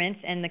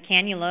instruments and the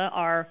cannula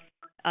are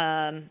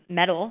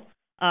metal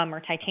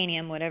or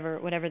titanium,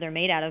 whatever they're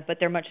made out of, but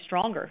they're much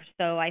stronger.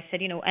 So I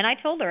said, and I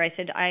told her, I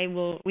said,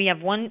 we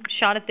have one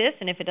shot at this,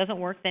 and if it doesn't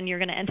work, then you're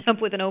going to end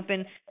up with an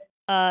open,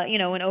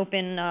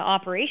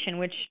 operation,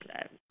 which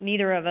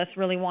neither of us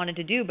really wanted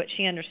to do, but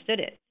she understood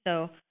it.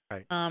 So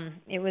right. I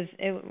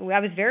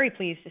was very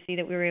pleased to see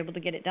that we were able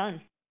to get it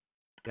done.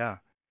 Yeah.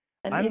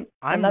 And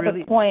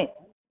another point.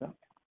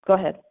 Go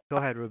ahead. Go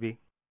ahead, Ruby.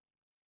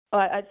 Oh,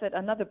 I said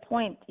another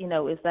point,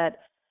 is that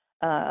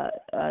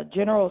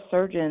general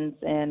surgeons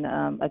and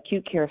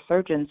acute care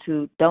surgeons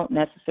who don't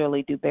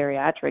necessarily do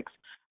bariatrics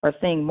are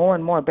seeing more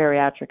and more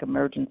bariatric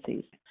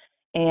emergencies.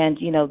 And,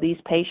 these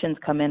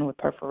patients come in with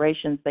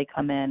perforations, they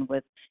come in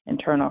with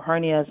internal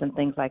hernias and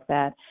things like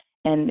that.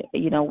 And,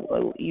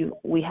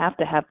 we have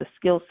to have the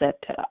skill set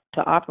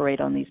to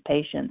operate on these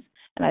patients.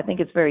 And I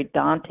think it's very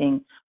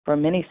daunting for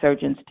many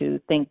surgeons to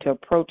think to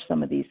approach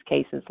some of these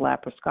cases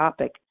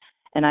laparoscopic.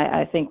 And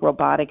I think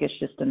robotic is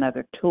just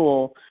another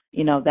tool,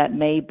 that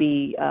may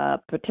be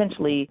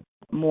potentially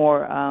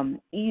more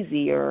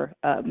easier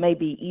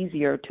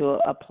to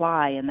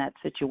apply in that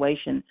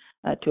situation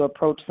to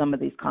approach some of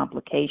these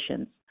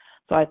complications.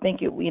 So I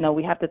think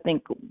we have to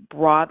think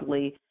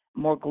broadly,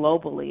 more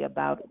globally,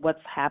 about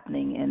what's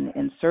happening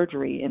in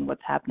surgery and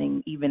what's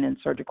happening even in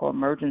surgical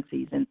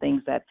emergencies and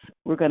things that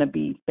we're going to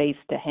be faced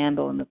to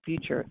handle in the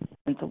future.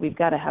 And so we've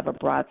got to have a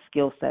broad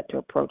skill set to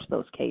approach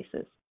those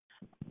cases.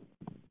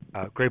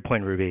 Great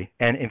point, Ruby.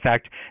 And in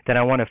fact, then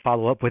I want to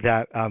follow up with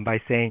that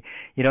by saying,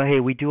 hey,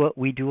 we do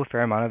a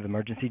fair amount of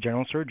emergency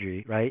general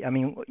surgery, right? I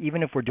mean,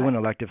 even if we're doing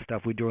elective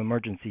stuff, we do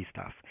emergency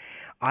stuff.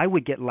 I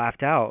would get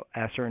laughed out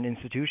at certain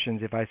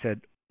institutions if I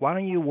said, why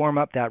don't you warm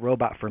up that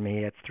robot for me?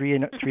 It's 3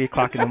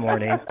 o'clock in the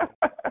morning.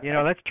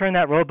 Let's turn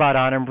that robot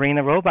on and bring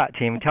the robot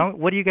team. Tell me,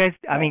 what do you guys,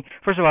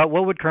 first of all,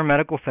 what would Kern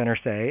Medical Center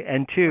say?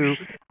 And two,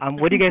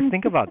 what do you guys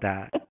think about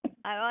that?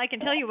 I can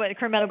tell you what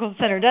Kern Medical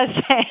Center does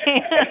say.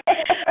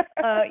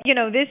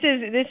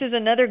 This is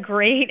another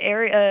great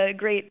area,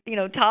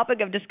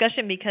 topic of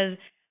discussion, because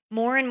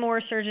more and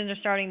more surgeons are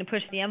starting to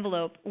push the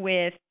envelope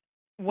with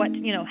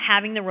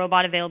having the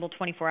robot available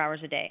 24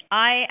 hours a day.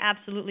 I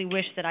absolutely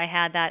wish that I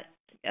had that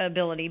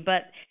ability,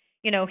 but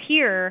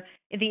here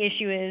the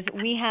issue is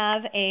we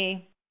have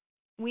a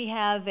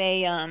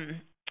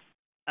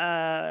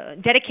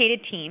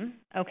dedicated team.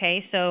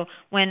 Okay, so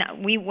when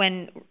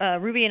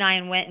Ruby and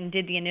I went and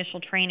did the initial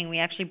training, we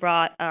actually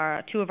brought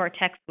 2 of our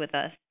techs with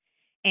us,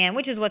 and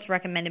which is what's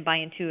recommended by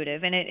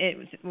Intuitive, and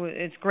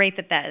it's great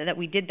that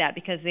we did that,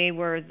 because they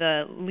were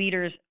the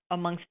leaders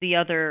amongst the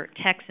other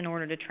techs in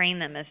order to train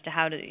them as to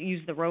how to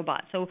use the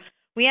robot. So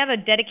we have a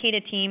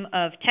dedicated team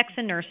of techs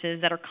and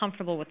nurses that are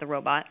comfortable with the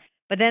robot,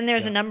 but then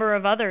there's a number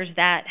of others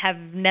that have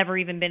never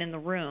even been in the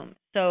room.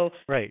 So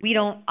we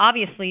don't,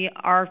 obviously,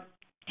 our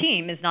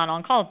team is not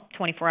on call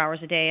 24 hours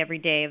a day, every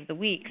day of the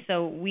week.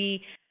 So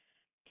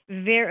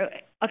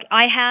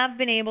I have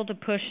been able to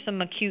push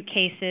some acute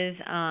cases,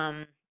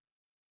 some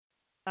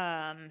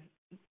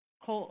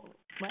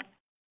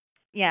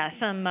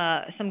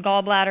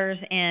gallbladders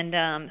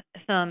and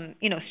some,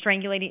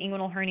 strangulated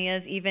inguinal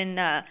hernias, even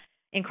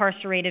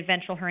incarcerated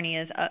ventral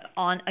hernias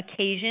on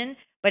occasion,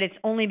 but it's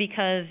only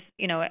because,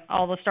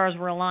 all the stars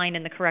were aligned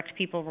and the correct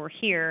people were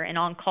here and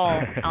on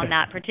call on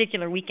that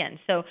particular weekend.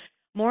 So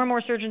more and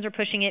more surgeons are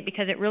pushing it,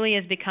 because it really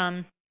has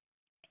become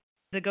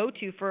the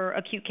go-to for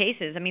acute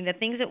cases. I mean, the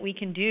things that we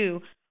can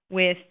do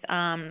with,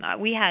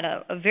 we had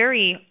a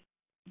very,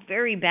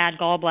 very bad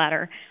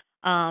gallbladder.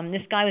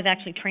 This guy was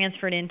actually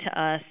transferred into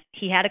us.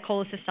 He had a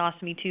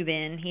cholecystostomy tube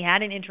in. He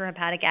had an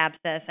intrahepatic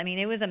abscess. I mean,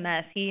 it was a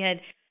mess. He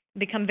had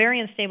become very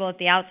unstable at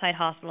the outside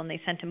hospital, and they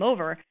sent him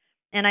over.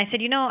 And I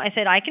said,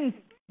 I can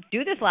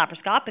do this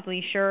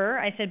laparoscopically, sure.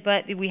 I said,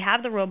 but we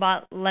have the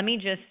robot. Let me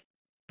just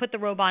put the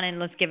robot in.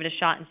 Let's give it a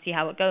shot and see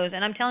how it goes.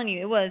 And I'm telling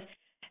you,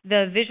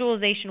 the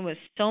visualization was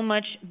so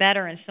much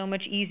better and so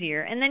much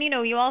easier. And then,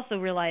 you also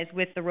realize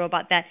with the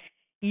robot that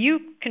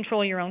you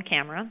control your own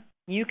camera.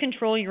 You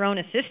control your own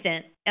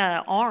assistant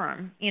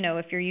arm,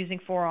 if you're using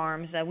 4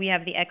 arms. We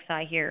have the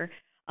XI here.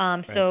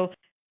 So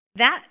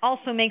that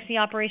also makes the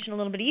operation a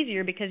little bit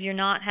easier, because you're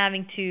not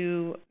having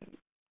to,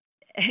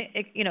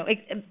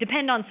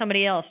 depend on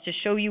somebody else to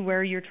show you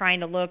where you're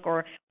trying to look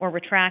or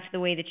retract the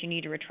way that you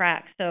need to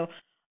retract. So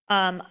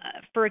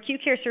for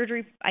acute care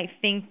surgery, I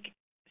think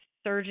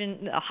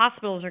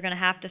hospitals are going to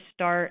have to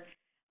start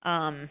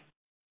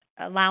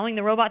allowing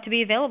the robot to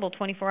be available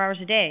 24 hours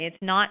a day.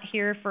 It's not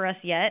here for us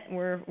yet.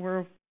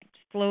 We're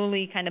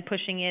slowly kind of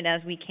pushing it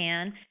as we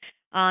can.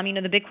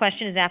 The big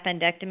question is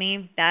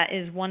appendectomy. That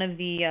is one of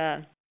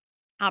the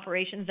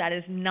operations that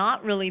has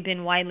not really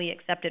been widely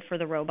accepted for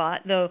the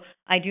robot, though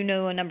I do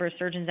know a number of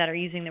surgeons that are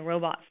using the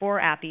robot for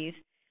appies.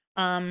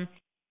 The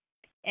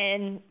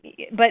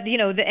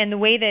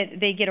way that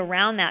they get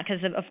around that,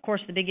 because of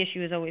course the big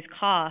issue is always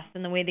cost,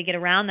 and the way they get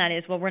around that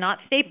is, well, we're not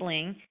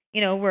stapling,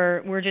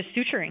 we're just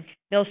suturing.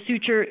 They'll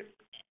suture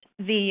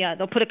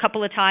they'll put a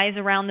couple of ties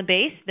around the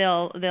base,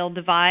 they'll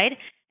divide,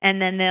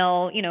 and then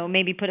they'll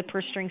maybe put a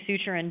purse string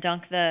suture and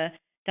dunk the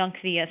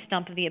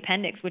stump of the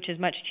appendix, which is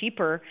much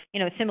cheaper,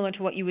 similar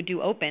to what you would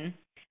do open.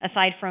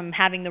 Aside from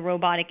having the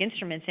robotic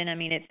instruments in, I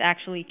mean, it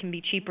actually can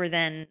be cheaper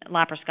than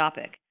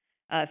laparoscopic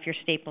if you're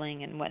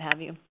stapling and what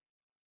have you.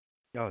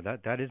 Oh,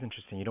 that is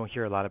interesting. You don't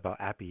hear a lot about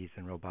appies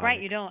and robotics.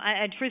 Right, you don't.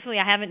 Truthfully,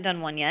 I haven't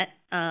done one yet,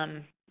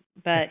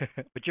 but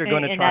but you're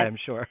going to try, I'm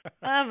sure.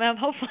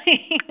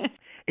 Hopefully.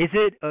 Is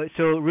it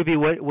so, Ruby?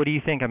 What do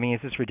you think? I mean,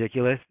 is this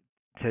ridiculous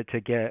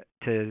to get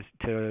to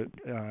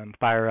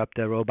fire up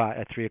the robot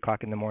at 3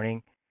 o'clock in the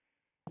morning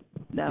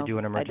to do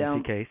an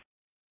emergency case?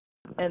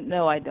 And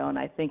no, I don't.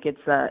 I think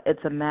it's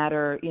a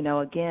matter.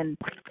 Again,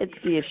 it's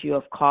the issue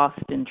of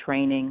cost and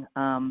training.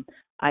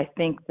 I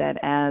think that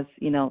as,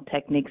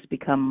 techniques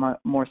become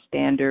more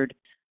standard,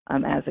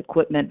 as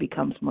equipment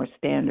becomes more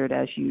standard,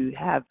 as you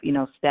have,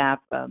 staff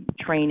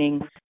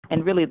training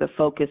and really the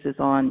focus is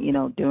on,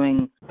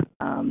 doing,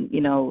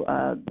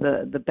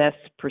 the best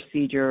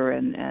procedure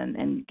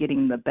and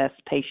getting the best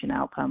patient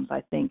outcomes.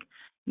 I think,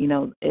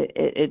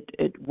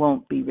 it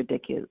won't be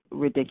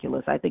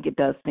ridiculous. I think it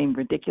does seem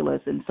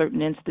ridiculous in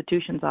certain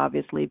institutions,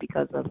 obviously,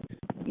 because of,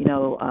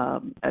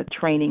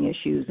 training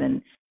issues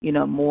and,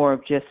 more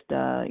of just,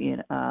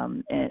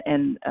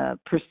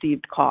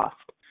 perceived cost.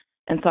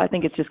 And so I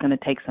think it's just going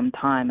to take some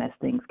time as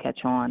things catch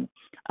on.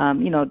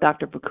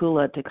 Dr.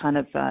 Pakula, to kind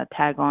of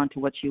tag on to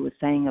what she was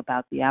saying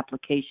about the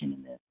application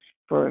in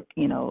for,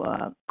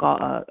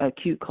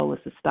 acute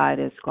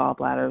cholecystitis,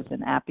 gallbladders,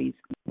 and APIs,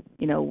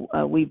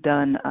 we've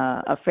done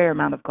a fair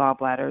amount of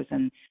gallbladders,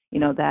 and,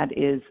 that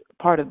is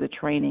part of the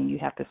training. You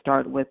have to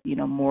start with,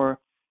 more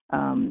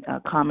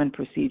common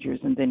procedures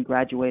and then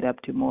graduate up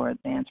to more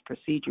advanced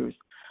procedures.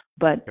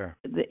 But Sure.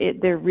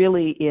 There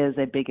really is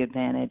a big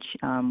advantage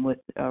with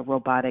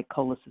robotic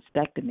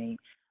cholecystectomy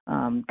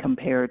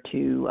compared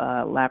to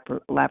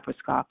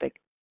laparoscopic.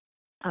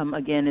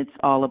 Again, it's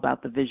all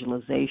about the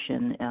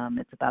visualization.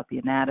 It's about the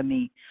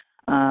anatomy.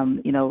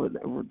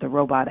 The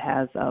robot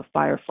has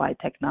Firefly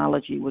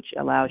technology, which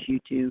allows you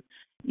to,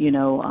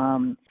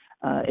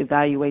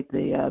 evaluate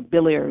the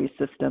biliary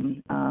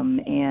system,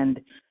 and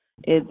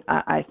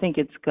I think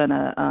it's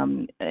gonna,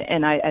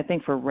 and I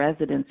think for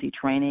residency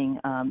training,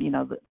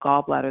 the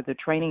gallbladder,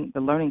 the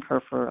learning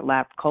curve for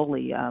lap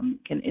chole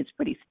is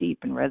pretty steep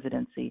in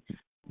residency,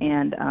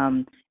 and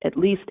at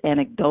least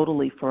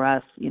anecdotally for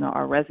us,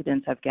 our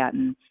residents have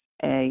gotten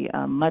a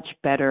much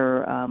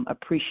better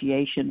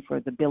appreciation for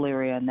the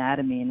biliary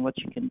anatomy and what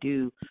you can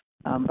do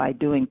by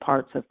doing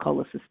parts of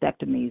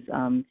cholecystectomies,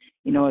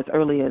 as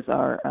early as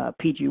our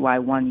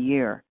PGY 1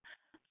 year.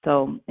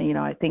 So,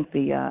 I think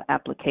the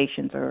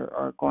applications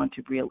are going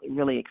to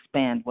really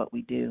expand what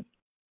we do.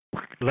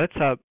 Let's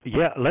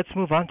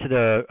move on to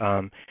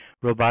the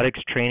robotics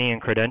training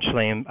and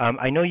credentialing.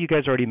 I know you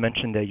guys already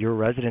mentioned that your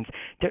residents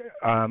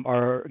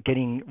are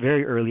getting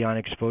very early on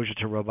exposure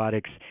to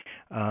robotics.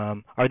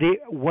 Are they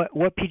what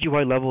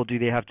PGY level do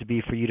they have to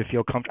be for you to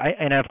feel comfortable?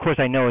 And of course,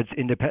 I know it's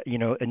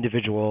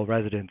individual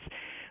residents,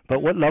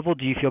 but what level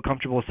do you feel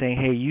comfortable saying,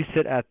 hey, you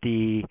sit at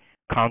the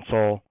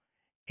console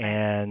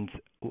and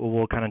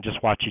we'll kind of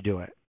just watch you do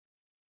it?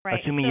 Right.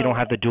 Assuming you don't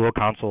have the dual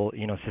console,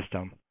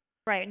 system.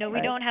 Right. No,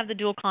 we don't have the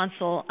dual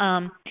console.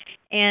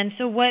 And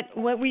so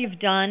what we've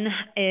done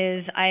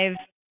is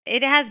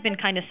it has been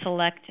kind of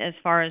select as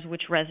far as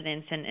which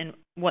residents and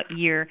what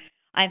year.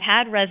 I've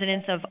had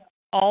residents of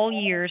all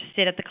years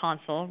sit at the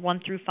console,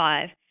 1 through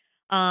 5.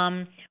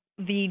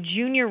 The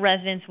junior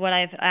residents, what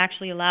I've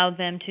actually allowed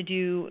them to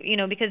do,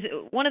 because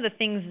one of the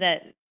things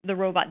that the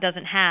robot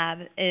doesn't have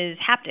is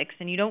haptics,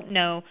 and you don't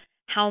know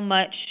how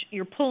much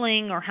you're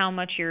pulling or how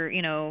much you're,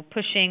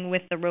 pushing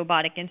with the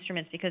robotic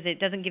instruments because it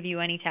doesn't give you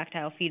any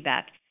tactile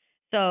feedback.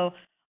 So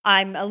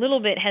I'm a little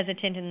bit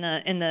hesitant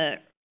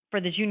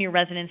for the junior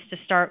residents to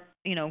start,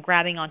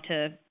 grabbing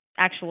onto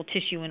actual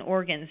tissue and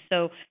organs.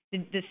 So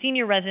the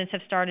senior residents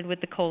have started with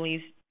the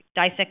choles,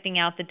 dissecting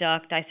out the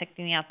duct,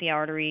 dissecting out the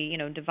artery,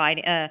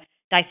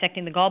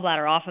 dissecting the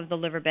gallbladder off of the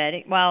liver bed,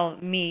 while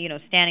me,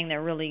 standing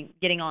there really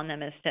getting on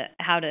them as to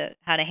how to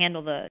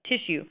handle the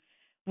tissue.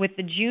 With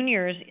the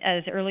juniors,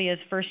 as early as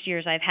first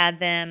years, I've had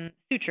them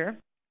suture.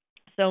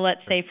 So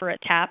let's say for a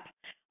TAP,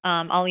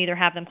 I'll either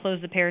have them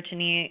close the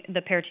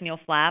peritoneal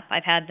flap.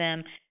 I've had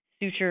them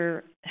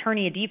suture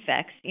hernia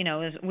defects,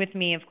 with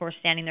me, of course,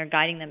 standing there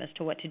guiding them as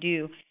to what to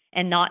do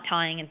and not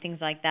tying and things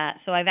like that.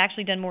 So I've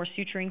actually done more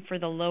suturing for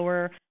the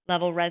lower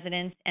level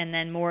residents and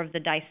then more of the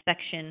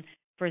dissection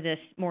for this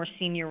more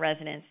senior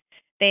residents.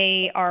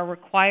 They are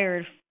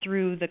required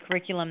through the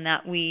curriculum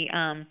that we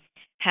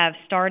have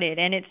started,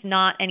 and it's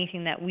not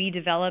anything that we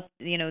developed.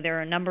 There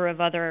are a number of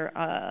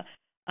other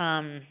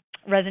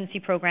residency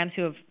programs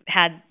who have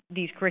had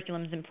these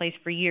curriculums in place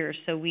for years,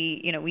 so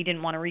we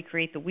didn't want to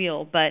recreate the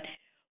wheel. But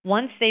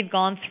once they've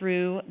gone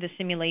through the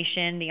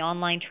simulation, the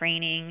online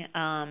training,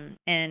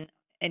 and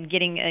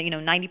getting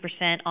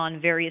 90%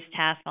 on various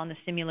tasks on the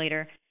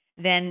simulator,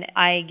 then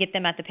I get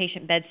them at the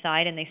patient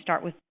bedside, and they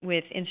start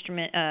with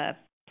instrument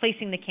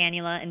placing the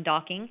cannula and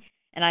docking.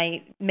 And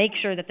I make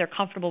sure that they're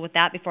comfortable with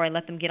that before I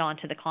let them get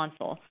onto the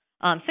console.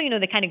 So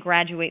they kind of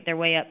graduate their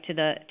way up to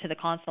the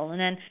console. And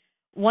then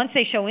once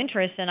they show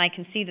interest and I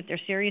can see that they're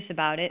serious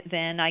about it,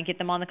 then I get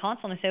them on the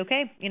console and I say,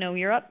 okay,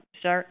 you're up,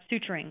 start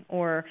suturing.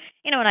 Or,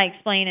 and I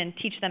explain and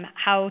teach them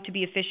how to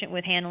be efficient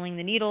with handling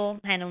the needle,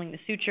 handling the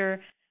suture.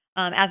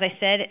 As I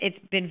said, it's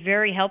been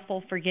very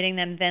helpful for getting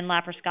them then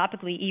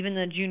laparoscopically, even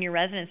the junior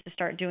residents, to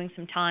start doing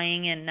some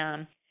tying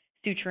and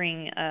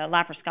suturing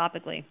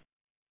laparoscopically.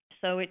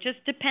 So it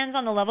just depends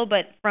on the level,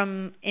 but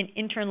from an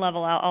intern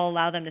level, I'll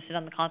allow them to sit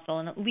on the console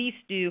and at least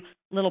do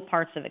little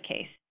parts of a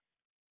case.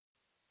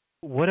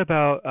 What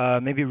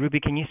about, maybe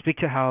Ruby, can you speak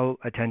to how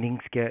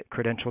attendings get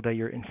credentialed at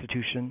your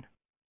institution?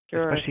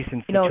 Sure. Especially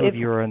since the two of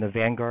you are in the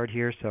vanguard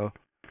here, so.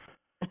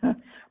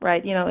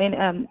 Right.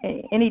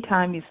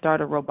 Anytime you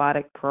start a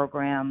robotic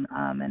program,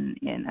 and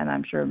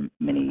I'm sure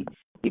many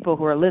people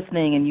who are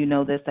listening, and you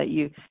know this, that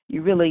you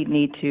really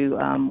need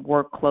to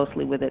work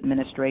closely with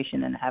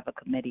administration and have a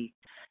committee.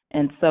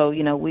 And so,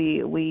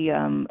 we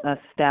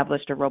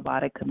established a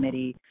robotic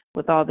committee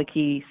with all the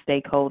key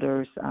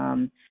stakeholders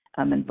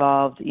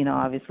involved.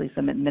 Obviously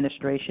some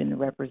administration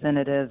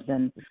representatives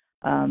and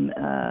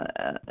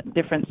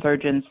different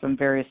surgeons from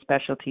various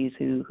specialties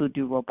who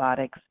do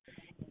robotics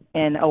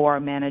and OR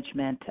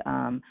management.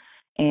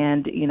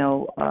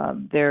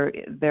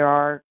 There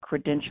are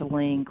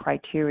credentialing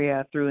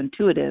criteria through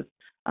Intuitive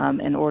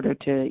in order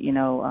to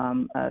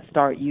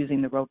start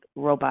using the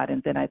robot,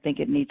 and then I think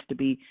it needs to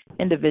be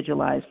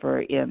individualized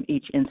for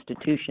each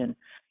institution.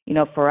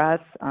 For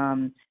us,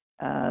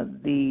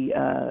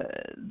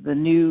 the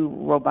new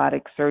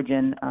robotic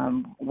surgeon,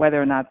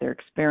 whether or not they're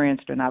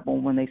experienced or not,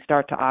 when they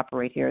start to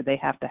operate here, they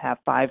have to have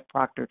 5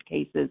 proctored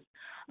cases,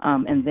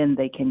 and then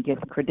they can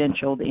get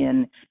credentialed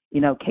in,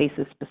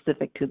 cases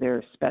specific to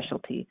their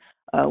specialty.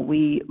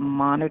 We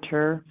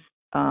monitor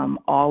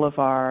all of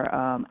our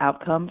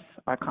outcomes,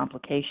 our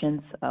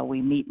complications.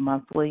 We meet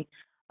monthly,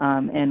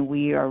 and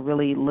we are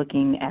really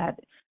looking at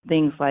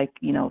things like,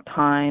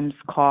 times,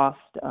 cost,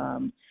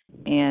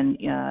 and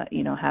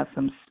have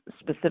some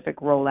specific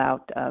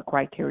rollout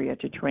criteria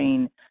to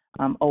train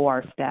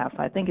OR staff.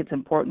 I think it's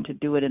important to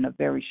do it in a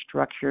very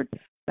structured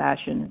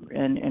fashion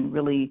and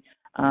really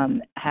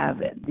have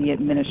the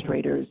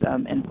administrators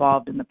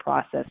involved in the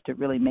process to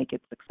really make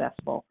it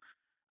successful.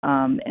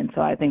 And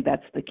so I think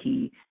that's the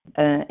key.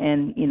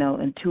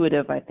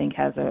 Intuitive, I think,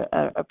 has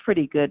a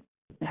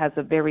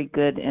very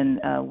good and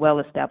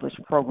well-established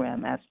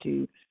program as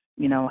to,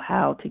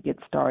 how to get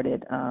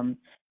started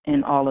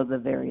in all of the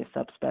various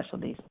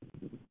subspecialties.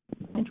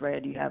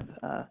 Andrea, do you have?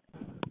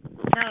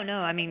 No.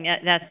 I mean,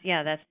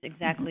 that's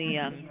exactly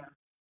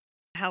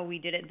how we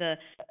did it.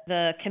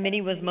 The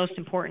committee was most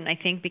important, I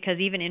think, because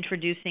even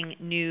introducing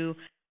new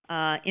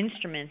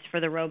instruments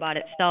for the robot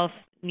itself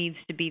needs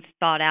to be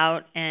thought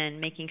out, and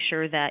making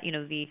sure that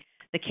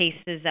the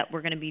cases that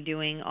we're going to be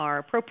doing are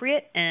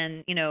appropriate.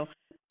 And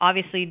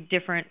obviously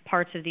different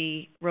parts of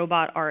the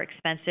robot are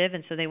expensive,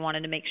 and so they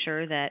wanted to make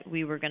sure that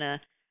we were going to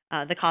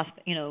the cost,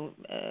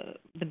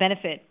 the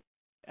benefit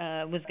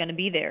was going to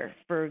be there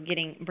for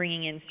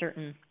bringing in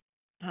certain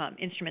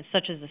instruments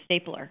such as the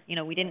stapler.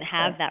 We didn't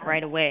have that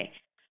right away.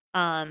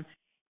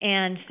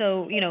 And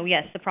so,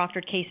 yes, the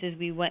proctored cases,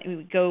 we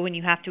would go and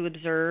you have to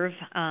observe.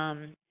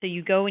 So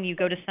you go and you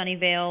go to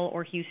Sunnyvale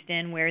or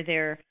Houston where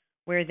their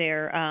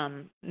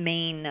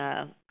main,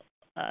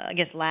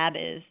 lab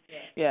is,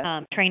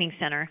 training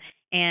center.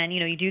 And,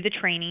 you do the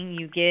training,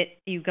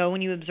 you go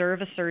and you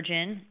observe a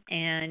surgeon,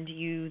 and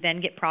you then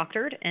get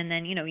proctored, and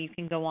then, you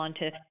can go on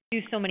to do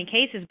so many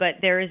cases.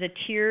 But there is a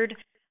tiered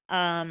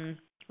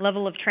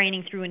level of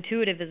training through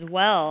Intuitive as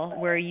well,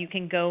 where you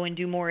can go and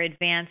do more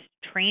advanced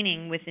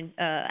training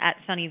at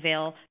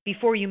Sunnyvale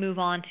before you move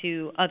on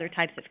to other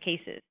types of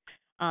cases.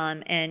 So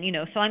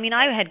I mean,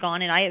 I had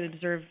gone and I had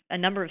observed a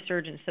number of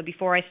surgeons. So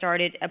before I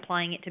started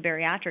applying it to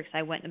bariatrics,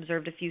 I went and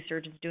observed a few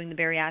surgeons doing the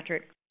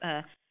bariatrics,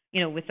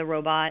 with the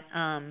robot,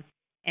 and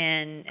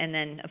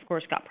then of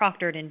course got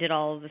proctored and did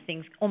all of the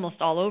things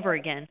almost all over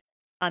again.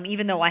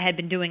 Even though I had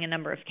been doing a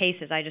number of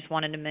cases, I just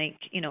wanted to make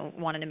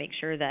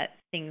sure that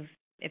things,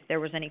 if there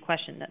was any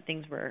question, that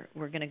things were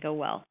going to go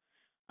well.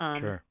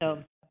 Sure.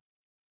 So.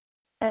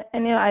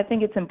 And I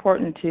think it's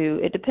important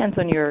it depends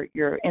on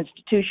your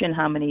institution,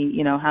 how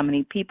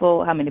many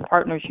people, how many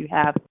partners you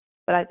have,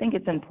 but I think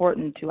it's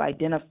important to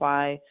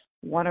identify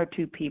 1 or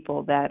 2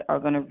 people that are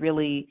going to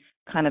really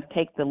kind of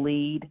take the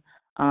lead,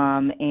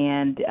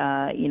 and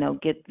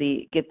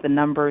get the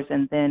numbers,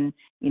 and then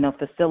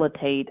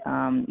facilitate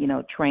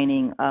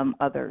training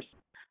others.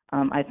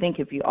 I think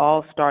if you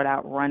all start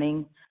out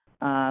running,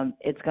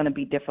 it's going to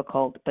be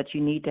difficult, but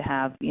you need to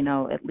have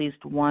at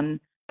least 1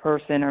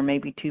 person or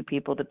maybe 2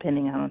 people,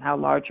 depending on how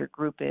large your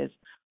group is,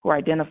 who are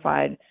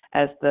identified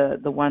as the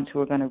ones who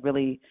are going to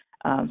really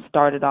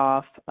start it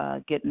off,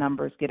 get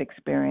numbers, get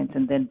experience,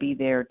 and then be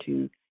there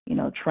to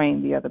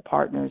train the other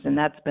partners. And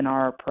that's been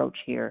our approach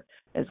here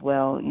as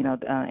well.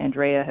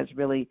 Andrea has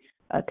really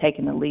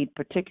taken the lead,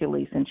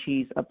 particularly since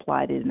she's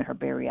applied it in her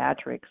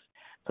bariatrics.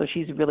 So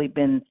she's really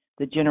been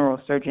the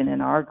general surgeon in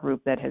our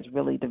group that has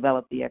really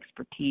developed the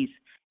expertise,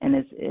 and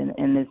is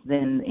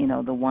then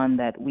the one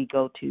that we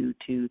go to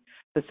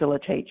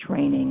facilitate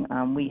training.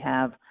 We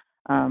have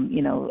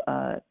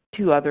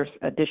 2 other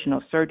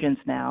additional surgeons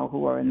now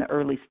who are in the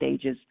early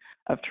stages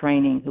of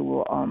training, who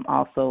are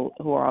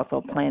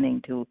also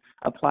planning to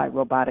apply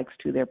robotics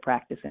to their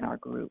practice in our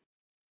group.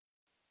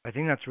 I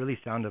think that's really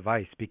sound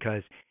advice,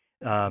 because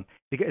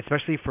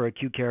especially for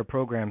acute care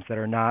programs that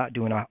are not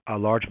doing a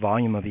large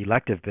volume of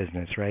elective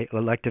business, right?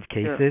 Elective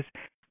cases. Sure.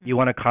 You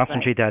want to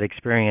concentrate that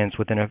experience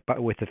with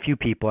a few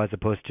people, as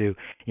opposed to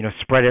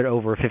spread it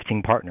over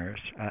 15 partners.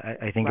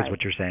 I think is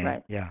what you're saying.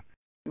 Right. Yeah.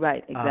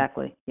 Right.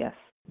 Exactly. Yes.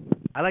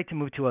 I'd like to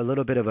move to a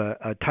little bit of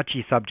a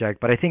touchy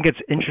subject, but I think it's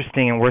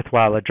interesting and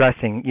worthwhile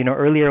addressing.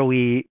 Earlier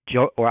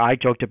I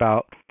joked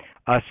about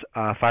us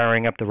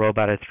firing up the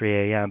robot at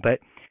 3 a.m. But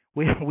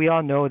we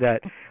all know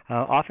that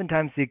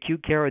oftentimes the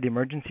acute care or the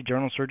emergency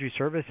general surgery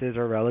services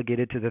are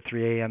relegated to the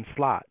 3 a.m.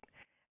 slot.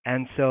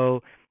 And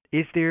so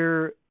is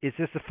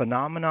this a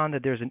phenomenon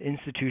that there's an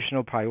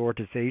institutional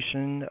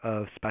prioritization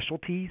of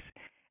specialties?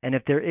 And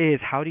if there is,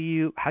 how do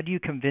you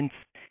convince,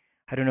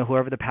 I don't know,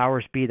 whoever the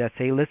powers be that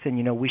say, listen,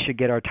 we should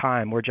get our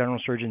time. We're general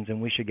surgeons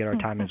and we should get our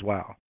time as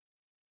well.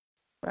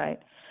 Right.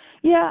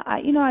 Yeah,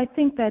 I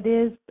think that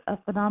is a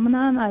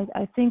phenomenon.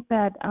 I think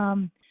that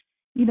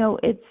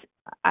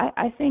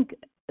I think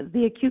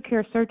the acute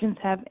care surgeons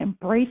have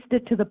embraced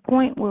it to the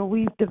point where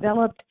we've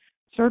developed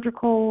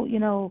surgical,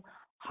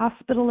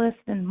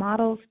 hospitalists and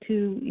models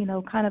to,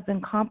 kind of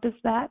encompass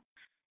that.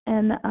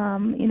 And,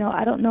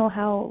 I don't know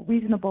how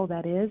reasonable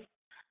that is.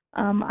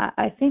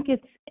 I think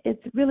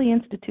it's really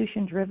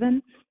institution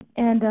driven.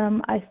 And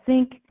I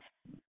think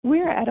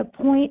we're at a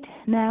point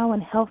now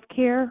in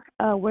healthcare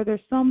where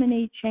there's so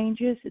many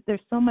changes, there's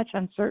so much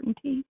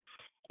uncertainty.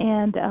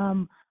 And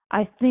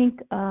I think,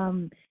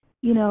 cost,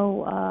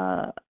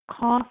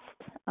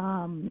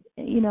 and,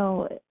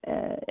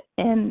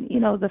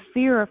 the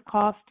fear of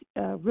cost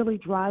really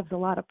drives a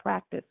lot of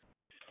practice.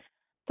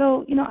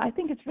 So, I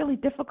think it's really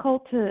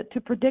difficult to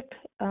predict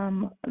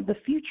the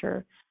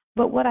future.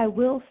 But what I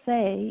will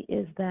say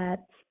is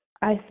that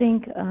I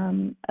think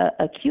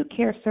acute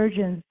care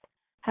surgeons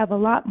have a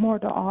lot more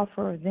to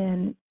offer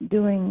than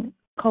doing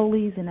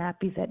choles and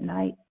appies at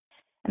night.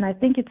 And I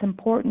think it's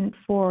important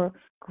for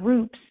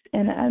groups,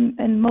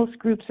 and most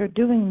groups are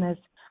doing this,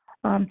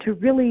 to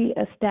really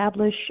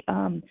establish,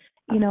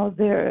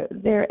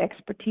 their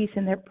expertise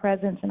and their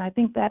presence. And I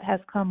think that has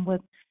come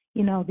with,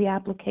 the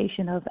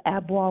application of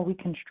ab wall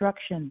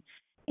reconstruction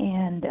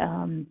and,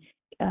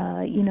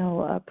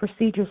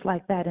 procedures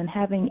like that, and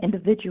having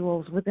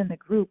individuals within the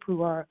group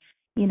who are,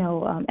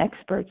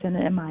 experts in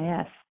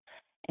MIS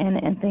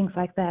and things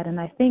like that. And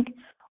I think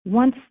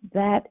once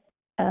that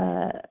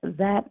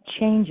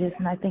changes,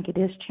 and I think it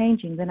is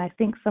changing, then I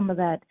think some of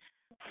that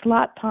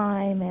slot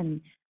time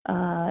and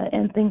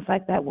things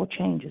like that will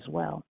change as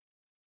well.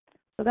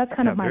 So that's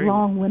kind of my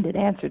long-winded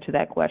answer to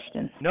that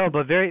question. No,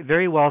 but very,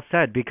 very well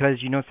said, because,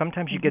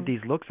 sometimes you get these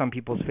looks on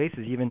people's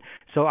faces even.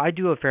 So I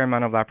do a fair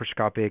amount of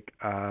laparoscopic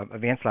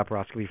advanced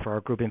laparoscopy for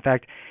our group. In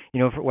fact,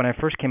 when I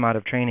first came out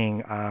of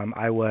training,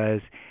 I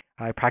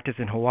practiced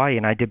in Hawaii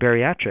and I did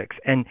bariatrics.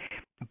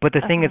 But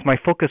the thing is, my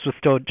focus was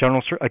still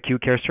general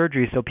acute care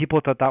surgery, so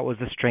people thought that was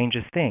the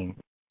strangest thing.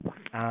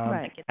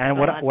 Right. And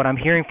what I'm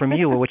hearing from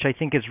you, which I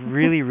think is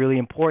really, really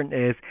important,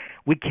 is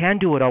we can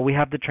do it all. We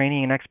have the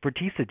training and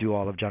expertise to do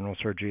all of general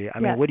surgery. I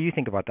mean, what do you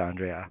think about that,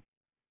 Andrea?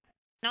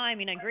 No, I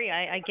mean, I agree.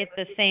 I get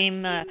the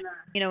same,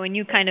 when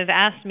you kind of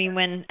asked me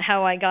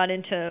how I got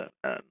into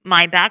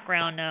my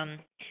background,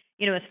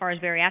 as far as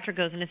bariatric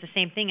goes, and it's the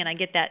same thing, and I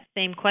get that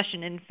same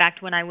question. In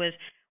fact, when I was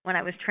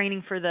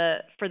training for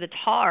the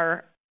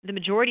TAR, the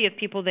majority of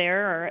people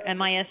there are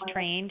MIS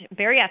trained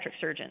bariatric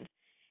surgeons.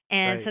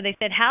 And so they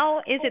said, how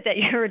is it that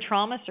you're a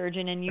trauma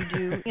surgeon and you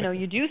do,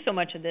 you do so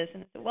much of this?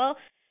 And I said, well,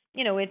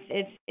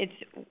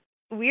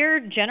 we're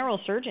general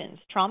surgeons.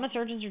 Trauma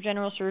surgeons are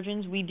general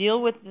surgeons. We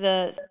deal with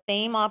the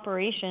same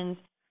operations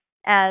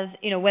as,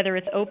 whether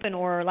it's open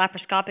or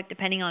laparoscopic,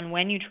 depending on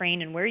when you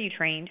trained and where you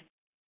trained.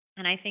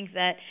 And I think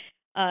that,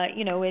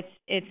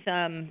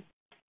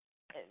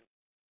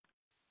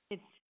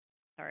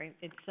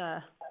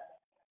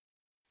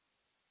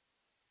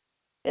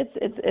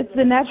 It's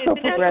the natural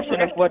progression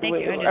of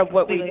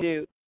what we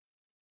do.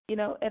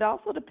 It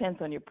also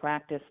depends on your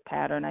practice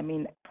pattern. I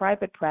mean,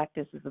 private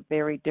practice is a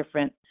very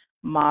different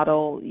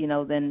model,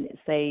 than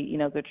say,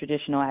 the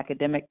traditional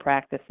academic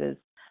practices.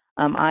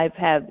 I've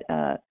had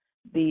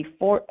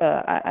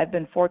I've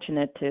been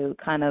fortunate to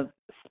kind of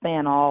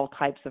span all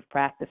types of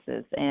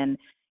practices, and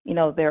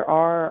there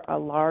are a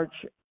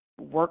large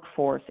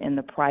workforce in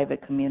the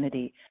private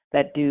community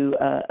that do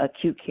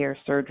acute care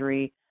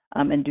surgery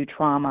and do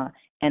trauma,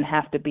 and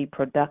have to be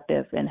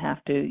productive and have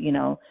to,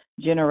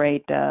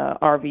 generate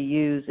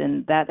RVUs.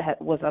 And that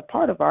was a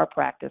part of our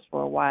practice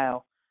for a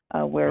while,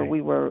 where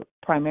we were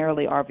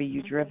primarily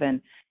RVU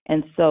driven.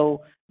 And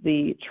so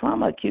the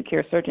trauma acute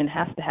care surgeon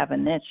has to have a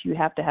niche. You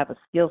have to have a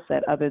skill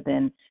set other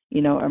than,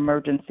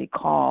 emergency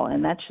call.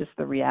 And that's just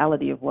the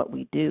reality of what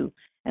we do.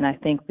 And I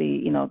think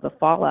the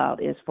fallout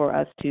is for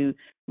us to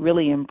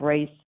really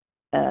embrace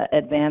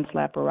advanced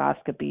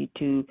laparoscopy,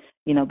 to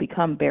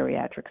become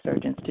bariatric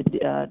surgeons, to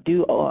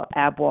do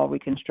ab wall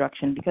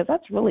reconstruction, because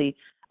that's really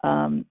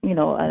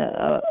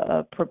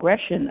a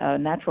progression, a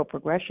natural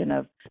progression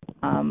of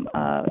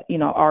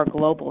our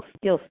global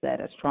skill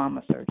set as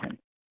trauma surgeons.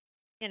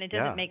 And it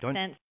doesn't make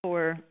sense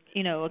for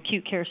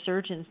acute care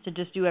surgeons to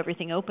just do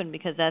everything open,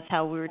 because that's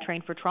how we were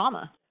trained for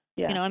trauma.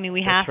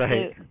 We have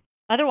to.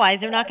 Otherwise,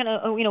 they're not going to,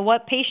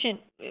 what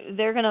patient,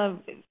 they're going to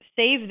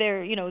save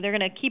their, they're going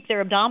to keep their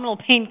abdominal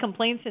pain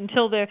complaints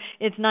until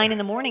it's 9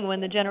 a.m.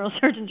 when the general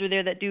surgeons are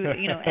there that do,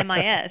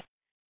 MIS.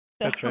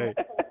 So, that's right.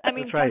 I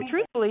mean,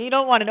 truthfully, you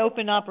don't want an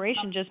open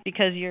operation just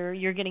because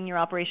you're getting your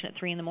operation at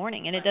 3 a.m,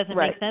 and it doesn't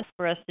make sense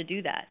for us to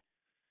do that.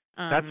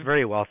 That's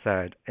very well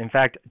said. In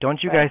fact, don't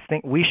you guys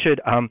think we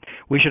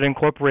should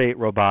incorporate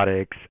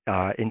robotics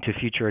into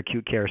future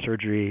acute care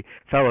surgery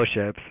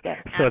fellowships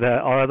so that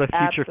all the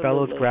future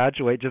fellows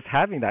graduate just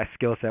having that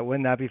skill set?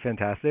 Wouldn't that be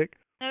fantastic?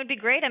 That would be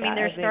great. I mean,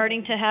 they're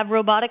starting to have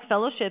robotic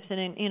fellowships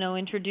and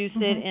introduce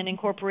it and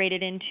incorporate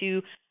it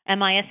into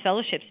MIS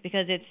fellowships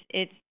because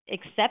it's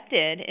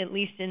accepted, at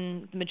least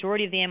in the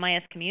majority of the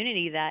MIS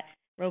community, that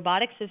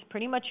robotics is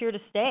pretty much here to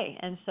stay.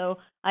 And so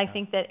I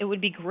think that it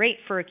would be great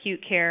for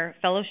acute care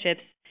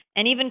fellowships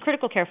and even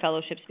critical care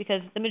fellowships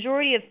because the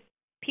majority of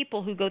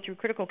people who go through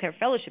critical care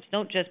fellowships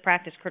don't just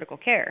practice critical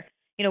care.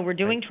 We're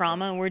doing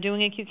trauma and we're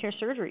doing acute care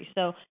surgery.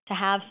 So to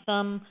have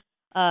some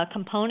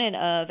component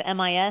of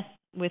MIS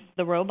with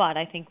the robot,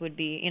 I think would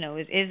be,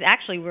 is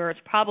actually where it's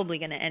probably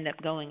going to end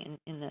up going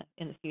in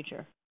the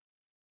future.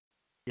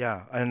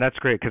 Yeah, and that's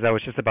great because I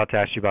was just about to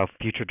ask you about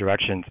future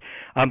directions.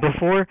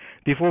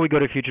 Before we go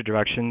to future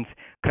directions,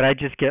 could I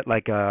just get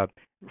like a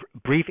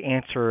brief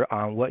answer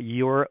on what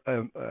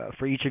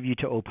for each of you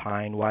to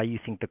opine why you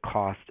think the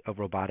cost of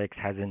robotics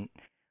hasn't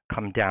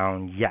come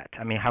down yet?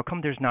 I mean, how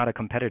come there's not a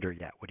competitor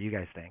yet? What do you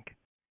guys think?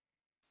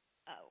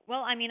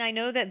 Well, I mean, I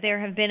know that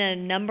there have been a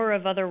number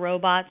of other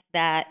robots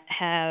that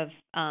have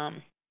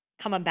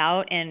come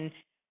about, and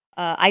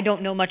I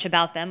don't know much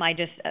about them. I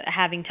just,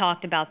 having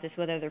talked about this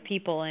with other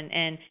people,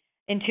 and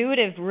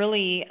Intuitive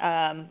really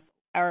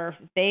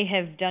they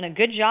have done a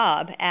good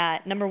job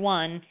at, number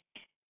one,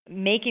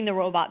 making the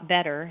robot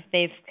better.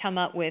 They've come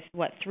up with,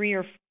 3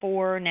 or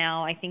 4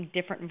 now, I think,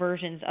 different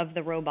versions of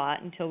the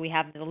robot until we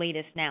have the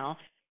latest now.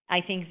 I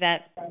think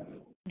that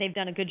they've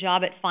done a good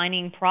job at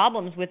finding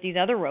problems with these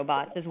other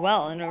robots as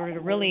well in order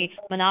to really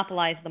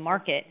monopolize the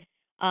market.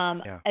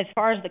 As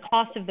far as the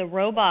cost of the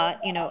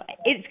robot,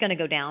 it's going to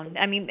go down.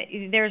 I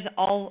mean, there's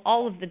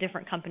all of the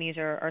different companies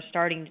are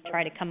starting to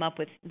try to come up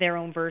with their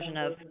own version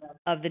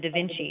of the Da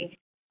Vinci.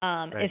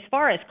 As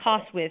far as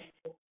cost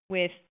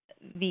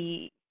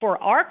for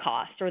our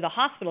cost or the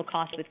hospital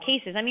cost with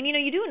cases, I mean,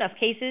 you do enough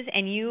cases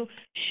and you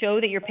show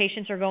that your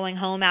patients are going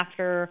home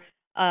after,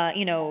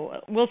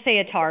 we'll say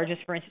a TAR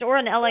just for instance, or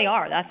an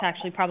LAR. That's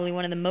actually probably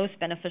one of the most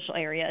beneficial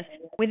areas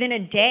within a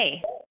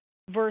day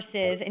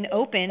versus an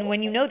open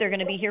when they're going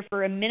to be here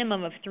for a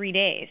minimum of 3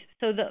 days.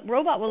 So the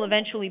robot will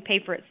eventually pay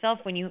for itself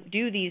when you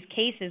do these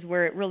cases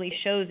where it really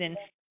shows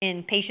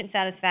in patient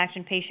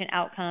satisfaction, patient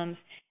outcomes,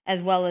 as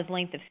well as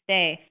length of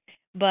stay.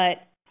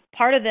 But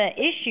part of the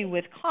issue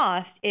with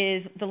cost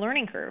is the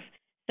learning curve.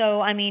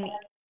 So, I mean,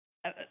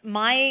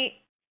 my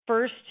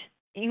first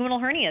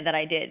inguinal hernia that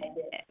I did,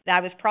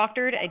 I was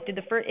proctored. I did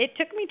it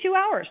took me 2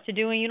 hours to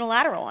do a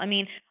unilateral. I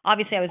mean,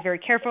 obviously I was very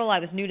careful. I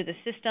was new to the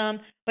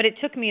system, but it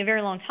took me a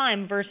very long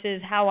time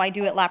versus how I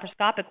do it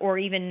laparoscopic or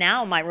even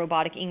now my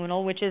robotic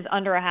inguinal, which is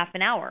under a half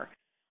an hour,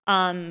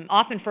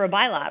 often for a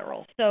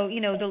bilateral. So,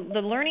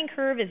 the learning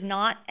curve is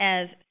not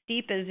as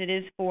steep as it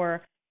is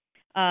for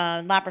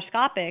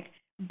laparoscopic,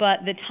 but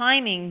the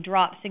timing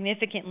drops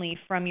significantly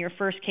from your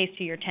first case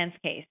to your 10th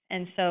case.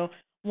 And so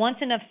once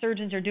enough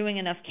surgeons are doing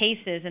enough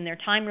cases and their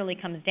time really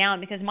comes down,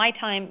 because my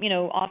time,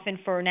 often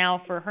for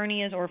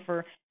hernias or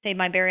for, say,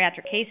 my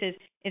bariatric cases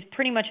is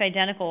pretty much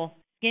identical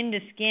skin to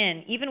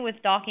skin, even with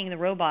docking the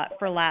robot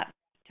for lap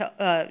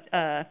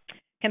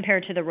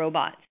compared to the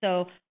robot.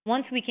 So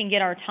once we can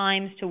get our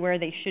times to where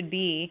they should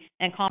be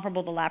and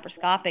comparable to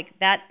laparoscopic,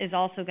 that is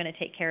also going to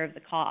take care of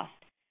the cost.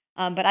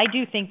 But I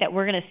do think that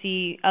we're going to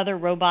see other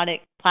robotic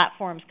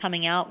platforms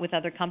coming out with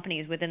other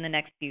companies within the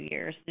next few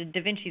years. The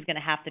Da Vinci is going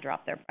to have to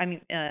drop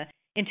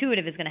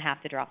Intuitive is going to have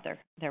to drop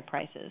their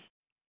prices.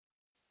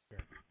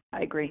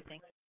 I agree.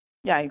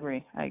 Yeah,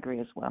 I agree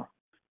as well.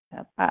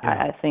 Yeah.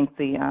 I think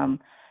the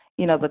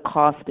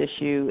cost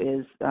issue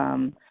is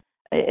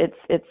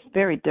it's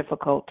very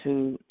difficult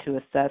to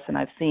assess, and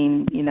I've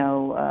seen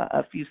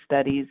a few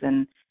studies,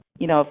 and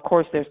of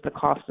course there's the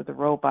cost of the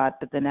robot,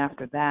 but then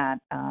after that.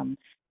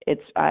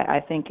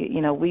 I think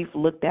we've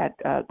looked at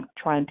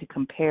trying to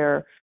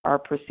compare our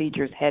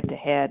procedures head to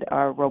head,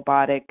 our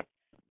robotic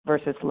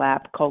versus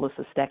lap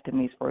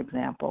cholecystectomies, for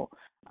example,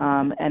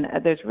 and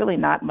there's really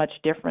not much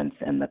difference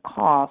in the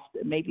cost.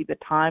 Maybe the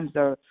times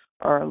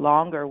are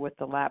longer with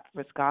the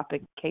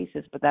laparoscopic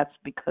cases, but that's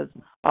because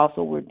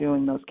also we're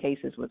doing those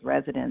cases with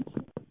residents,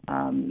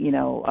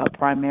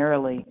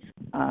 primarily,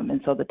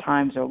 and so the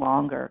times are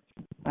longer.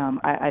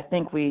 I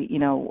think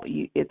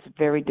it's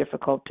very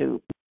difficult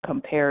to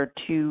compare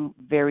 2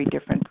 very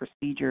different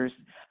procedures,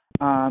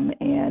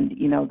 and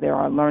there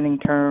are learning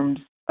curves,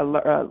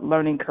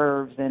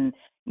 and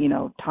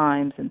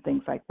times and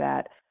things like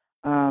that,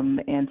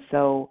 and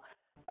so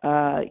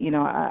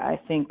I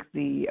think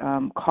the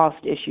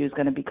cost issue is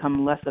going to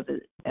become less of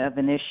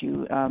an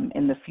issue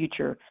in the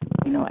future,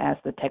 as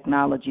the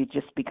technology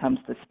just becomes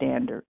the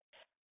standard.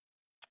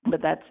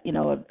 But that's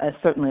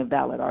certainly a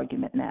valid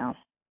argument now.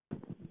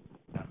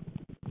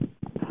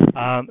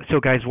 So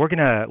guys, we're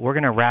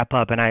gonna wrap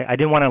up, and I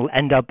didn't want to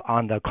end up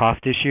on the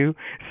cost issue.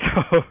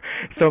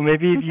 So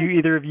maybe if you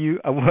either of you,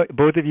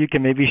 both of you,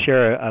 can maybe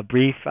share a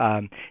brief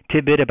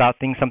tidbit about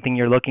something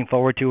you're looking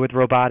forward to with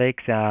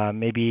robotics,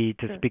 maybe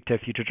to speak to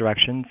future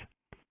directions.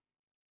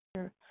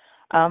 Sure.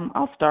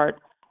 I'll start.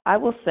 I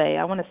want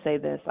to say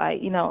this.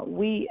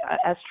 We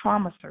as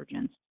trauma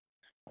surgeons,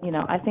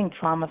 I think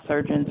trauma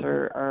surgeons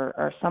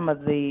are some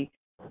of the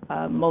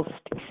most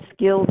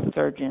skilled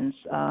surgeons,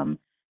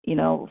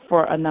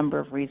 for a number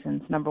of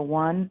reasons. Number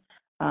one,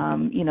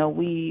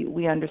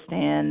 we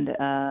understand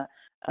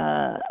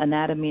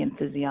anatomy and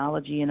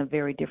physiology in a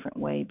very different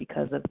way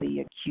because of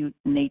the acute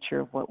nature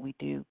of what we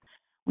do.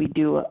 We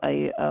do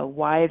a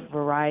wide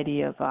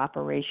variety of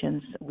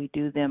operations. We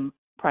do them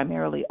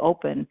primarily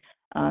open,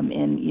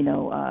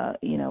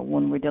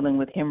 when we're dealing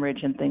with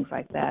hemorrhage and things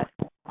like that,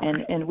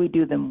 and we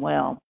do them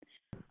well.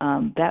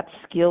 That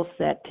skill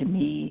set to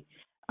me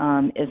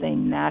is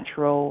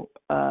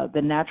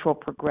the natural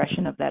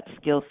progression of that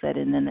skill set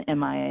in an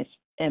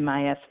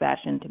MIS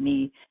fashion to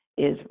me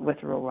is with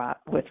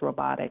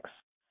robotics.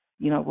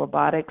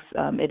 Robotics,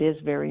 it is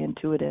very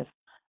intuitive.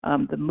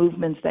 The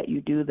movements that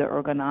you do, the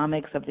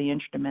ergonomics of the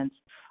instruments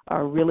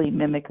are really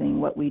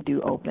mimicking what we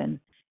do open.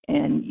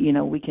 And,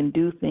 we can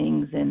do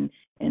things in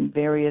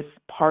various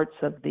parts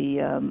of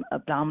the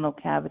abdominal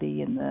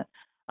cavity and the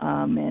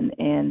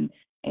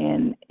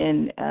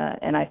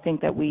and I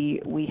think that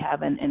we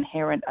have an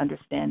inherent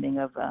understanding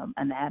of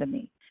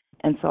anatomy.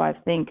 And so I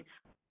think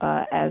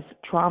as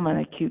trauma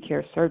and acute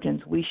care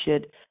surgeons, we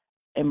should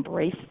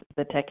embrace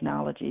the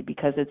technology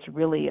because it's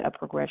really a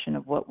progression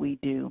of what we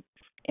do.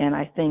 And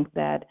I think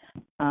that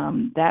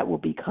that will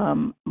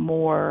become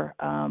more,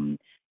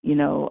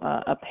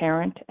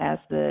 apparent as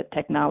the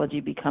technology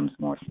becomes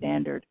more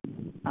standard.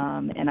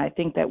 And I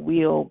think that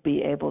we'll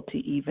be able to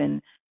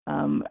even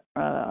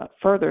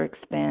further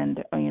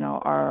expand,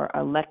 our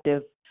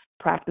elective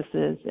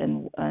practices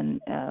and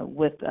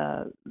with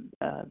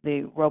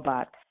the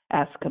robot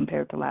as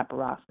compared to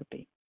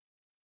laparoscopy.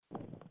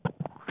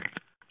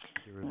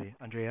 Ruby.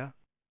 Andrea?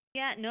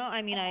 Yeah, no,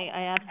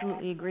 I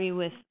absolutely agree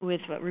with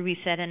what Ruby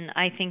said, and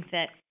I think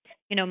that,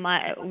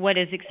 what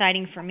is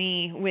exciting for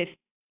me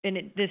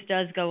this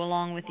does go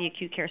along with the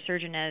acute care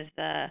surgeon as,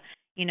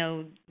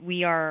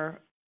 we are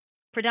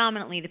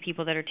predominantly the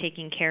people that are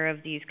taking care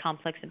of these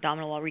complex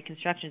abdominal wall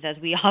reconstructions, as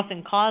we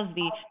often cause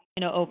the,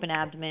 open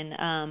abdomen,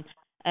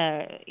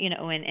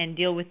 and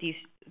deal with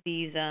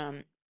these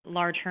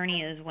large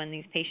hernias when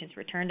these patients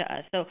return to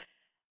us. So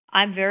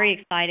I'm very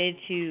excited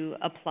to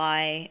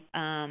apply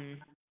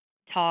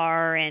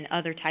TAR and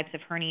other types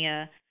of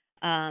hernia.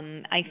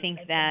 I think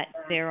that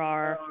there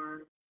are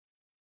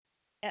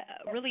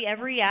really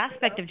every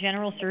aspect of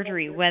general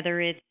surgery,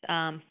 whether it's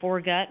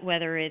foregut,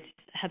 whether it's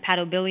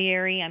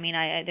hepatobiliary.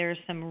 There's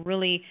some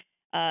really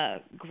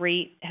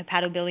great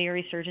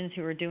hepatobiliary surgeons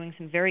who are doing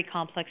some very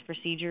complex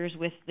procedures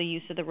with the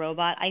use of the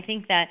robot. I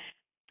think that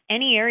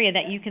any area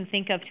that you can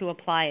think of to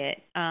apply it,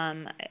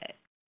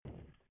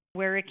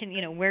 where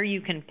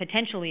you can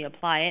potentially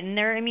apply it, and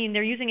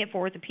they're using it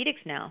for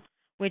orthopedics now,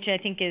 which I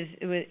think is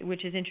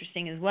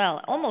interesting as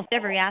well. Almost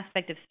every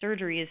aspect of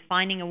surgery is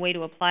finding a way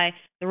to apply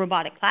the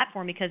robotic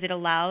platform because it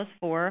allows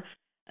for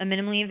a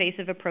minimally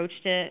invasive approach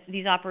to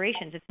these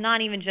operations. It's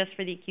not even just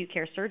for the acute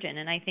care surgeon,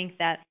 and I think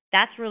that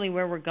that's really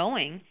where we're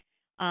going.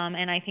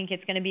 And I think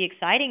it's going to be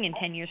exciting in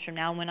 10 years from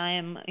now when I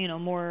am,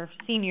 more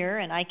senior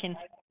and I can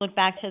look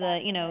back to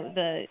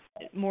the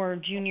more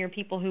junior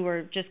people who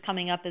are just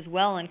coming up as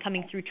well and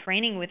coming through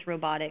training with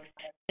robotics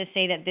to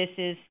say that this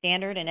is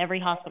standard and every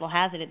hospital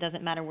has it. It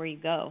doesn't matter where you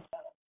go.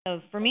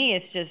 So for me,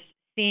 it's just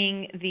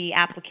seeing the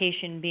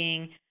application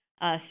being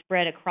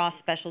spread across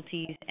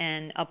specialties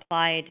and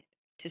applied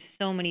to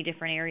so many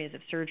different areas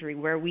of surgery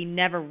where we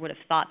never would have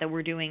thought that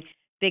we're doing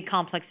big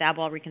complex ab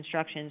wall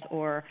reconstructions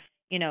or,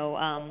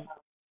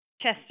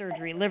 chest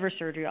surgery, liver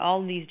surgery,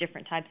 all these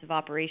different types of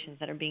operations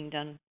that are being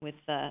done with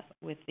the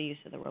use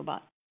of the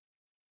robot.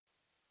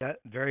 That,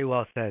 very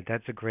well said.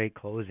 That's a great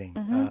closing.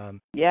 Mm-hmm.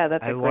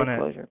 That's a great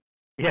closure.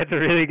 Yeah, it's a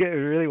really good,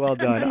 really well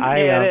done.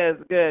 It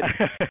is good.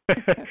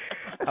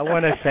 I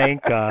want to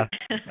thank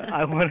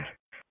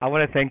I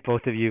want to thank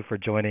both of you for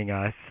joining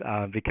us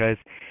because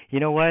you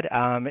know what,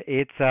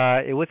 it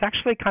was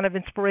actually kind of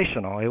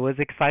inspirational. It was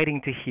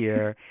exciting to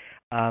hear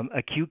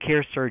acute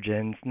care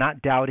surgeons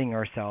not doubting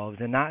ourselves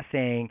and not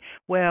saying,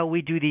 well,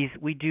 we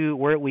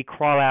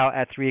crawl out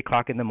at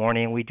 3:00 in the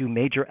morning and we do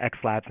major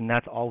XLAPs and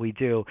that's all we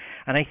do.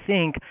 And I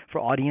think for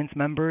audience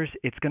members,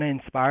 it's going to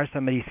inspire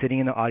somebody sitting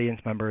in the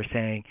audience member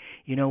saying,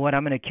 you know what,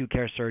 I'm an acute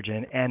care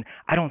surgeon and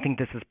I don't think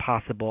this is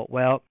possible.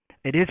 Well,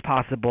 it is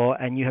possible,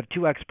 and you have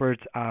two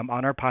experts on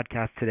our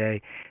podcast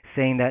today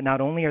saying that not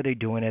only are they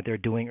doing it, they're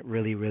doing it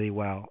really, really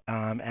well.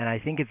 And I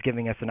think it's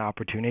giving us an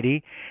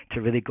opportunity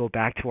to really go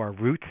back to our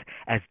roots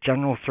as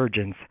general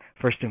surgeons,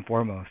 first and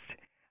foremost,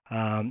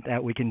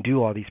 that we can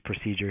do all these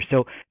procedures.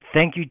 So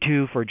thank you,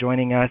 two, for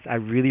joining us. I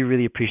really,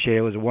 really appreciate it.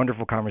 It was a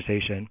wonderful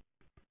conversation.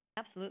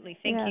 Absolutely.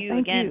 Thank you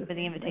again for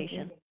the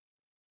invitation.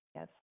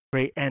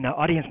 Great. And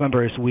audience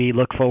members, we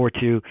look forward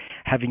to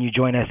having you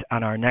join us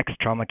on our next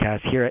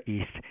TraumaCast here at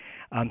East.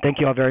 Thank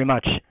you all very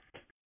much.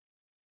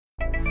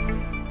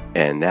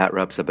 And that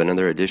wraps up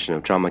another edition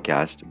of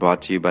TraumaCast,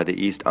 brought to you by the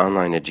East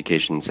Online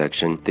Education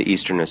Section, the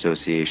Eastern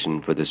Association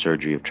for the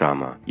Surgery of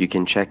Trauma. You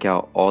can check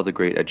out all the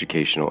great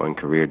educational and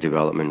career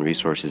development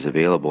resources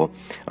available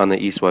on the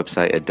East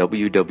website at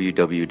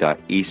www.east.org.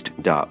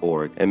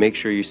 And make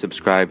sure you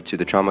subscribe to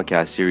the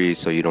TraumaCast series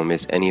so you don't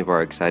miss any of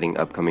our exciting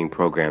upcoming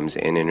programs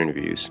and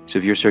interviews. So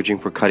if you're searching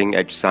for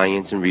cutting-edge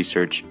science and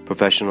research,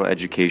 professional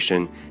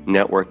education,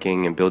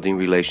 networking and building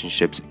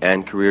relationships,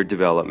 and career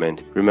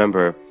development,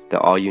 remember that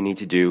all you need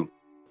to do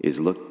is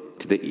look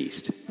to the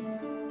East.